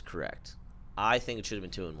 call was correct. I think it should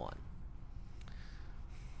have been 2-1.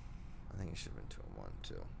 I think it should have been 2-1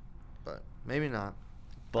 too, but maybe not.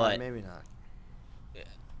 But maybe not.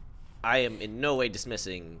 I am in no way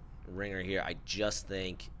dismissing Ringer here. I just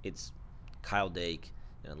think it's Kyle Dake.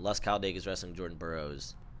 And unless Kyle Dake is wrestling Jordan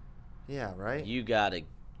Burroughs, yeah, right. You gotta.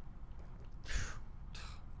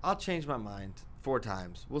 I'll change my mind 4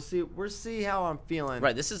 times. We'll see. We'll see how I'm feeling.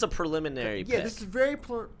 Right. This is a preliminary. Yeah, pick. this is very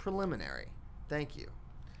preliminary. Thank you.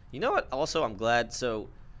 You know what? Also, I'm glad. So,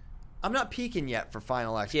 I'm not peaking yet for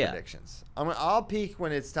Final X predictions. I'll peak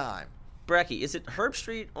when it's time. Bracky, is it Herb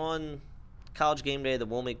Street on College Game Day that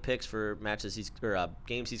won't make picks for matches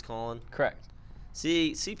games he's calling? Correct.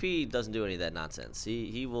 See, CP doesn't do any of that nonsense.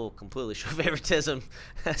 He will completely show favoritism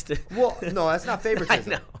as to. Well, no, that's not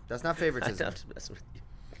favoritism. I know. That's not favoritism. I'm just messing with you.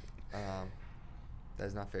 That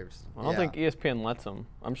is not favoritism. I don't think ESPN lets him.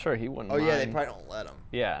 I'm sure he wouldn't mind. Oh, yeah, they probably don't let him.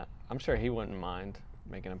 Yeah, I'm sure he wouldn't mind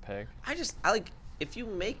making a pick. I like, if you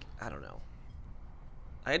make, I don't know.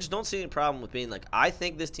 I just don't see any problem with being like, I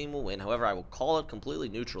think this team will win. However, I will call it completely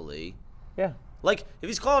neutrally. Yeah. Like, if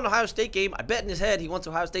he's calling an Ohio State game, I bet in his head he wants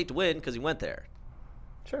Ohio State to win because he went there.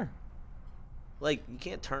 Sure. Like, you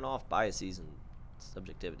can't turn off biases and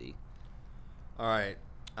subjectivity. All right.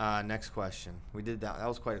 Next question. We did that. That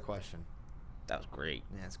was quite a question. That was great.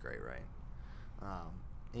 Yeah, that's great, right?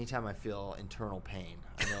 Anytime I feel internal pain,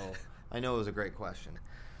 I know it was a great question.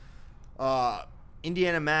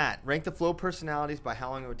 Indiana Matt, rank the flow personalities by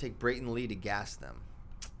how long it would take Brayton Lee to gas them.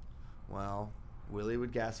 Well, Willie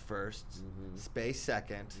would gas first, Spay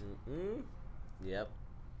second. Yep.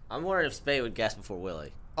 I'm wondering if Spay would gas before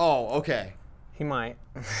Willie. Oh, okay. He might.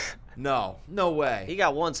 No way. He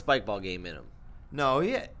got one spike ball game in him. No,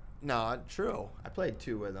 true. I played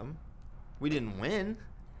 2 with him. We didn't win,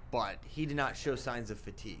 but he did not show signs of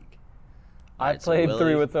fatigue. I played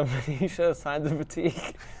 3 with him, and he shows signs of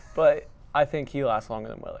fatigue. But I think he lasts longer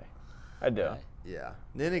than Willie. I do. Okay. Yeah.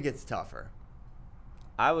 Then it gets tougher.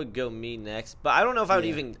 I would go me next, but I don't know if I would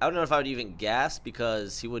even. I don't know if I would even gas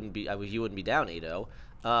because he wouldn't be down 8-0.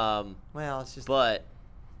 Well, it's just. But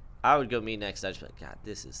I would go me next. I just be like, God,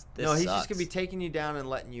 this No, he's sucks. just gonna be taking you down and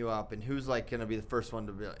letting you up, and who's like gonna be the first one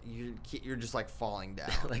to be? You're just like falling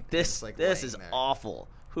down. like this. Like this is there. awful.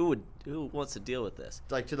 Who wants to deal with this?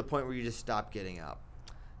 Like to the point where you just stop getting up.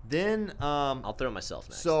 Then I'll throw myself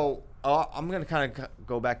next. So I'm gonna kind of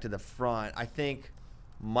go back to the front. I think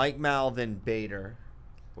Mike Mal then Bader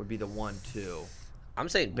would be the 1-2. I'm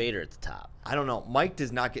saying Bader at the top. I don't know. Mike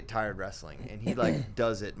does not get tired wrestling, and he like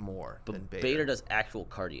does it more than Bader. Bader does actual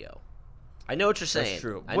cardio. I know what you're saying. That's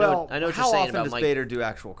true. I know what you're how saying often about does Mike. Bader do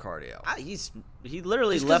actual cardio? He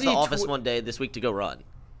literally Just 'cause left the he office one day this week to go run. All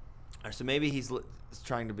right, so maybe he's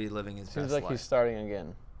trying to be living his Seems best like life. he's starting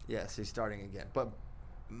again. Yes, he's starting again. But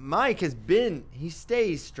Mike he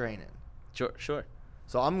stays straining. Sure.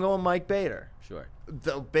 So I'm going Mike Bader. Sure.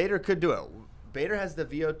 Though Bader could do it. Bader has the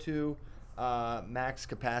VO2 max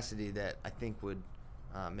capacity that I think would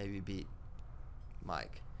maybe beat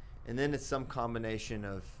Mike. And then it's some combination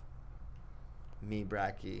of me,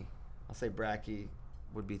 Bracky. I'll say Bracky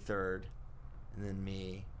would be third, and then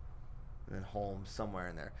me, and then Holmes somewhere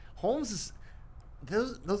in there. Holmes is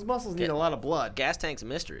those muscles need a lot of blood. Gas tank's a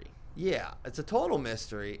mystery. Yeah, it's a total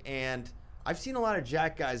mystery, and I've seen a lot of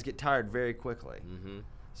jack guys get tired very quickly. Mm-hmm.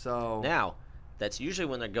 So now, that's usually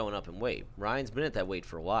when they're going up in weight. Ryan's been at that weight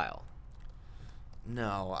for a while.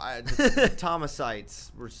 No, the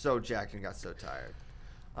Thomasites were so jacked and got so tired.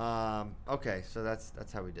 Okay, so that's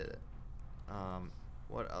how we did it.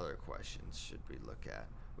 What other questions should we look at?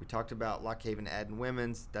 We talked about Lock Haven Ed and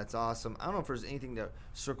Women's. That's awesome. I don't know if there's anything to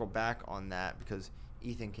circle back on that because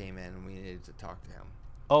Ethan came in and we needed to talk to him.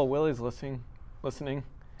 Oh, Willie's listening.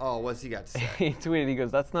 Oh, what's he got to say? He tweeted, he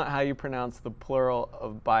goes, that's not how you pronounce the plural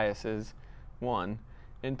of biases, 1.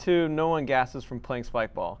 And 2, no one gasses from playing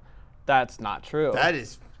spike ball. That's not true. That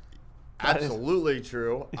is absolutely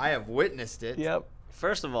true. I have witnessed it. Yep.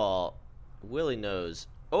 First of all, Willie knows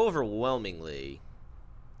overwhelmingly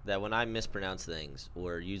that when I mispronounce things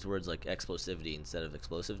or use words like explosivity instead of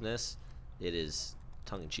explosiveness, it is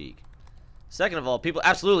tongue-in-cheek. Second of all, people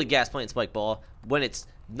absolutely gas playing spike ball when it's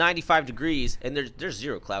 95 degrees and there's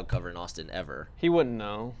zero cloud cover in Austin ever. He wouldn't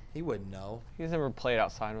know. He wouldn't know. He's never played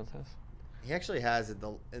outside with us. He actually has in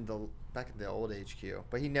the back at the old HQ,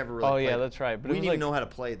 but he never really. Oh played. yeah, that's right. But we it didn't was even know how to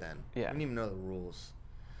play then. Yeah. We didn't even know the rules.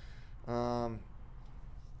 All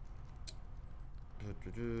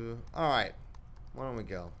right, why don't we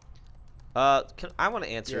go? I want to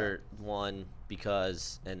answer one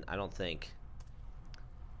because, and I don't think.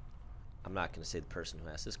 I'm not going to say the person who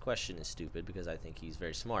asked this question is stupid because I think he's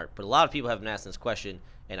very smart. But a lot of people have been asking this question,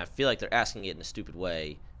 and I feel like they're asking it in a stupid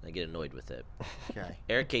way, and I get annoyed with it. Okay.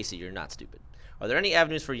 Eric Casey, you're not stupid. Are there any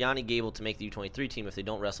avenues for Yanni Gable to make the U23 team if they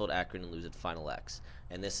don't wrestle at Akron and lose at Final X?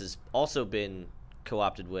 And this has also been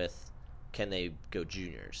co-opted with, can they go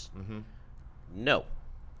juniors? Mm-hmm. No.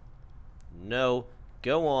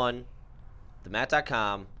 Go on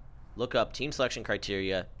themat.com, look up team selection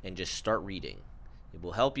criteria, and just start reading. It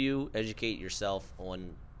will help you educate yourself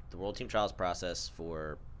on the World Team Trials process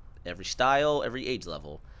for every style, every age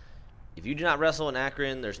level. If you do not wrestle in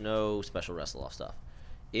Akron, there's no special wrestle-off stuff.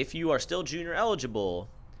 If you are still junior eligible,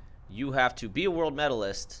 you have to be a world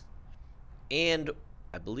medalist and,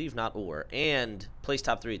 I believe and place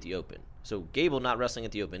top 3 at the Open. So Gable not wrestling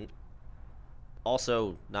at the Open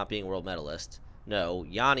also not being a world medalist. No.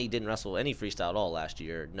 Yanni didn't wrestle any freestyle at all last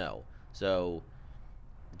year. No. So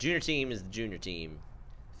the junior team is the junior team.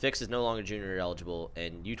 Fix is no longer junior eligible,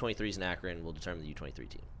 and U23s in Akron will determine the U23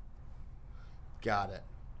 team. Got it.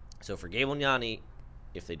 So for Gable and Yanni,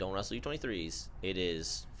 if they don't wrestle U23s, it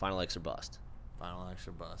is final X or bust. Final X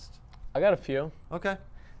or bust. I got a few. Okay.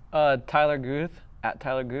 Tyler Guth, at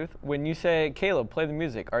Tyler Guth. When you say, Caleb, play the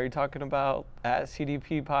music, are you talking about at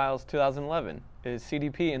CDP Piles 2011? Is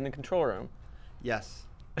CDP in the control room? Yes.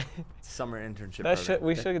 Summer internship That program.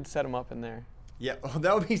 we should set him up in there. Yeah, oh,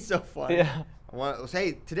 that would be so fun. Yeah.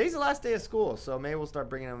 Hey, today's the last day of school, so maybe we'll start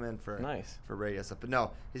bringing him in for radio stuff. But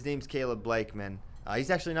no, his name's Caleb Blakeman. He's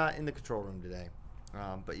actually not in the control room today.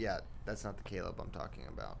 But yeah, that's not the Caleb I'm talking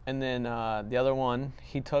about. And then the other one,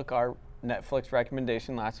 he took our Netflix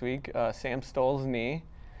recommendation last week, Sam Stoll's knee.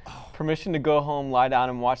 Oh. Permission to go home, lie down,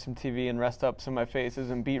 and watch some TV and rest up some of my faces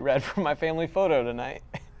and beat red for my family photo tonight.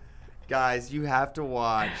 Guys, you have to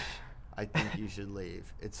watch I Think You Should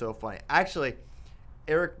Leave. It's so funny. Actually,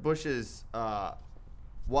 Eric Bush's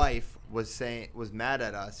wife was mad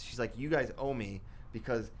at us. She's like, you guys owe me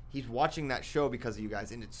because he's watching that show because of you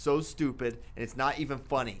guys, and it's so stupid, and it's not even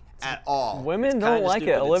funny at all. Women don't like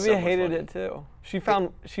it. Olivia hated it too.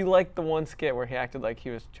 She liked the one skit where he acted like he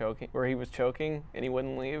was choking, and he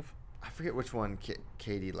wouldn't leave. I forget which one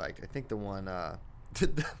Katie liked. I think the one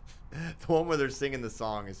the one where they're singing the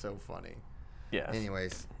song is so funny. Yes.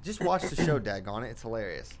 Anyways, just watch the show, daggone it. It's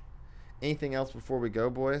hilarious. Anything else before we go,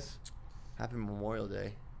 boys? Happy Memorial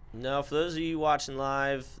Day. No, for those of you watching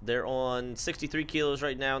live, they're on 63 kilos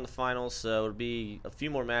right now in the finals, so it'll be a few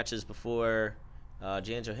more matches before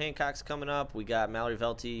Janjo Hancock's coming up. We got Mallory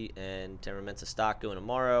Velty and Tamara Mensah-Stock going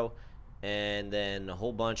tomorrow, and then a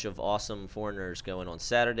whole bunch of awesome foreigners going on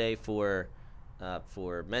Saturday for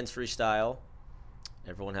men's freestyle.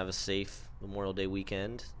 Everyone have a safe Memorial Day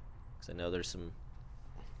weekend, because I know there's some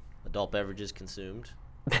adult beverages consumed.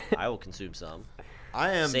 I will consume some.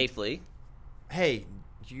 I am safely. Hey,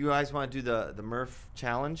 do you guys want to do the Murph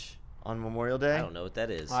challenge on Memorial Day? I don't know what that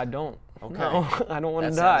is. I don't. Okay. No, I don't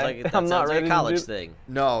want to die. I'm not ready. Like a college thing.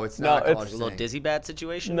 No, it's not a college thing. A little dizzy bad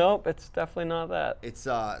situation. Nope, it's definitely not that. It's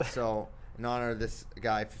so in honor of this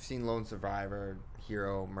guy, if you've seen Lone Survivor,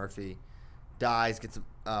 hero Murphy dies, gets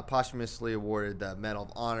posthumously awarded the Medal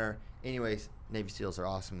of Honor. Anyways, Navy SEALs are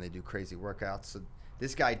awesome. They do crazy workouts. So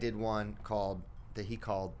this guy did one that he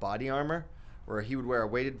called Body Armor, where he would wear a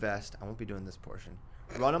weighted vest. I won't be doing this portion.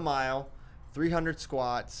 Run a mile, 300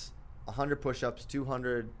 squats, 100 push-ups,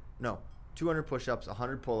 200 push-ups,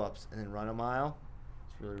 100 pull-ups, and then run a mile.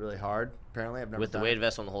 It's really, really hard. Apparently, I've never with the weighted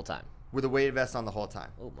vest on the whole time. With a weighted vest on the whole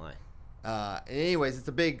time. Oh my. Anyways,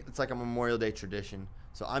 it's like a Memorial Day tradition.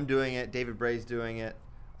 So I'm doing it. David Bray's doing it.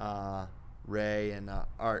 Ray and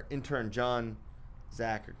our intern John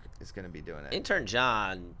Zach is going to be doing it. Intern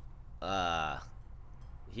John,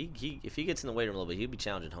 he if he gets in the weight room a little bit, he'll be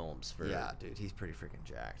challenging Holmes for. Yeah, dude, he's pretty freaking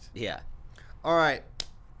jacked. Yeah. All right.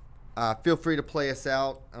 Feel free to play us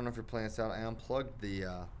out. I don't know if you're playing us out. I unplugged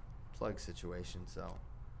the plug situation, so.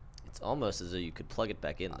 It's almost as though you could plug it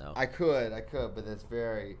back in, though. I could, but that's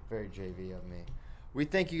very, very JV of me. We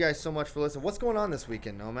thank you guys so much for listening. What's going on this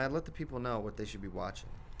weekend, Nomad? Let the people know what they should be watching.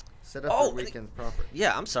 Set up your weekend proper.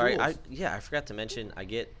 Yeah, I'm sorry. I forgot to mention.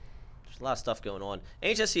 There's a lot of stuff going on.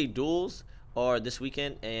 NHSCA duels are this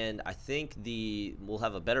weekend, and I think we'll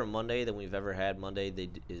have a better Monday than we've ever had. Monday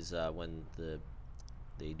is when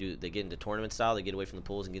they get into tournament style. They get away from the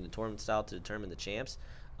pools and get into tournament style to determine the champs.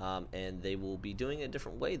 And they will be doing it a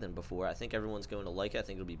different way than before. I think everyone's going to like it. I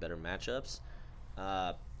think it'll be better matchups.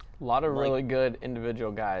 A lot of really good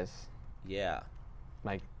individual guys. Yeah.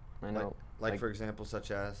 Like, I know. Like for example, such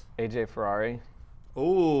as? AJ Ferrari.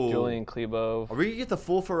 Ooh. Julian Klebo. Are we going to get the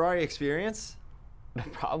full Ferrari experience?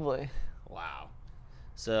 Probably. Wow.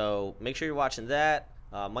 So make sure you're watching that.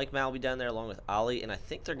 Mike Mal will be down there along with Ali, and I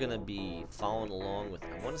think they're going to be following along with,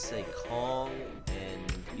 I want to say, Kong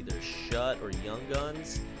and either Shut or Young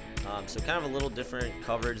Guns. So kind of a little different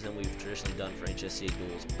coverage than we've traditionally done for HSCA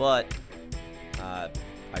duels. But I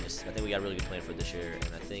think we got a really good plan for this year,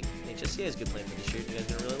 and I think HSCA has a good plan for this year. You guys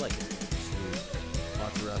are going to really like it.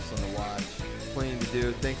 Lots of wrestling to watch. Plenty to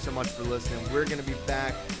do. Thanks so much for listening. We're going to be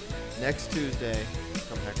back next Tuesday.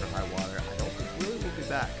 Come heck or high water. I don't think Willie will be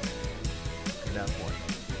back at that point.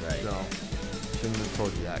 Right. So, shouldn't have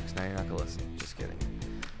told you that, because now you're not going to listen. Just kidding.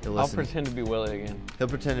 I'll pretend to be Willie again. He'll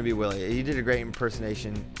pretend to be Willie. He did a great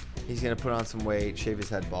impersonation. He's going to put on some weight, shave his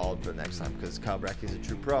head bald for the next time, because Kyle Brecky's a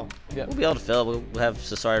true pro. Yep. We'll be able to fill. We'll have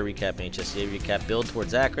Cesare recap, HSCA recap, build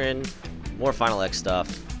towards Akron, more Final X stuff.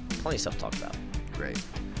 Plenty of stuff to talk about. Great.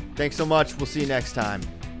 Thanks so much. We'll see you next time.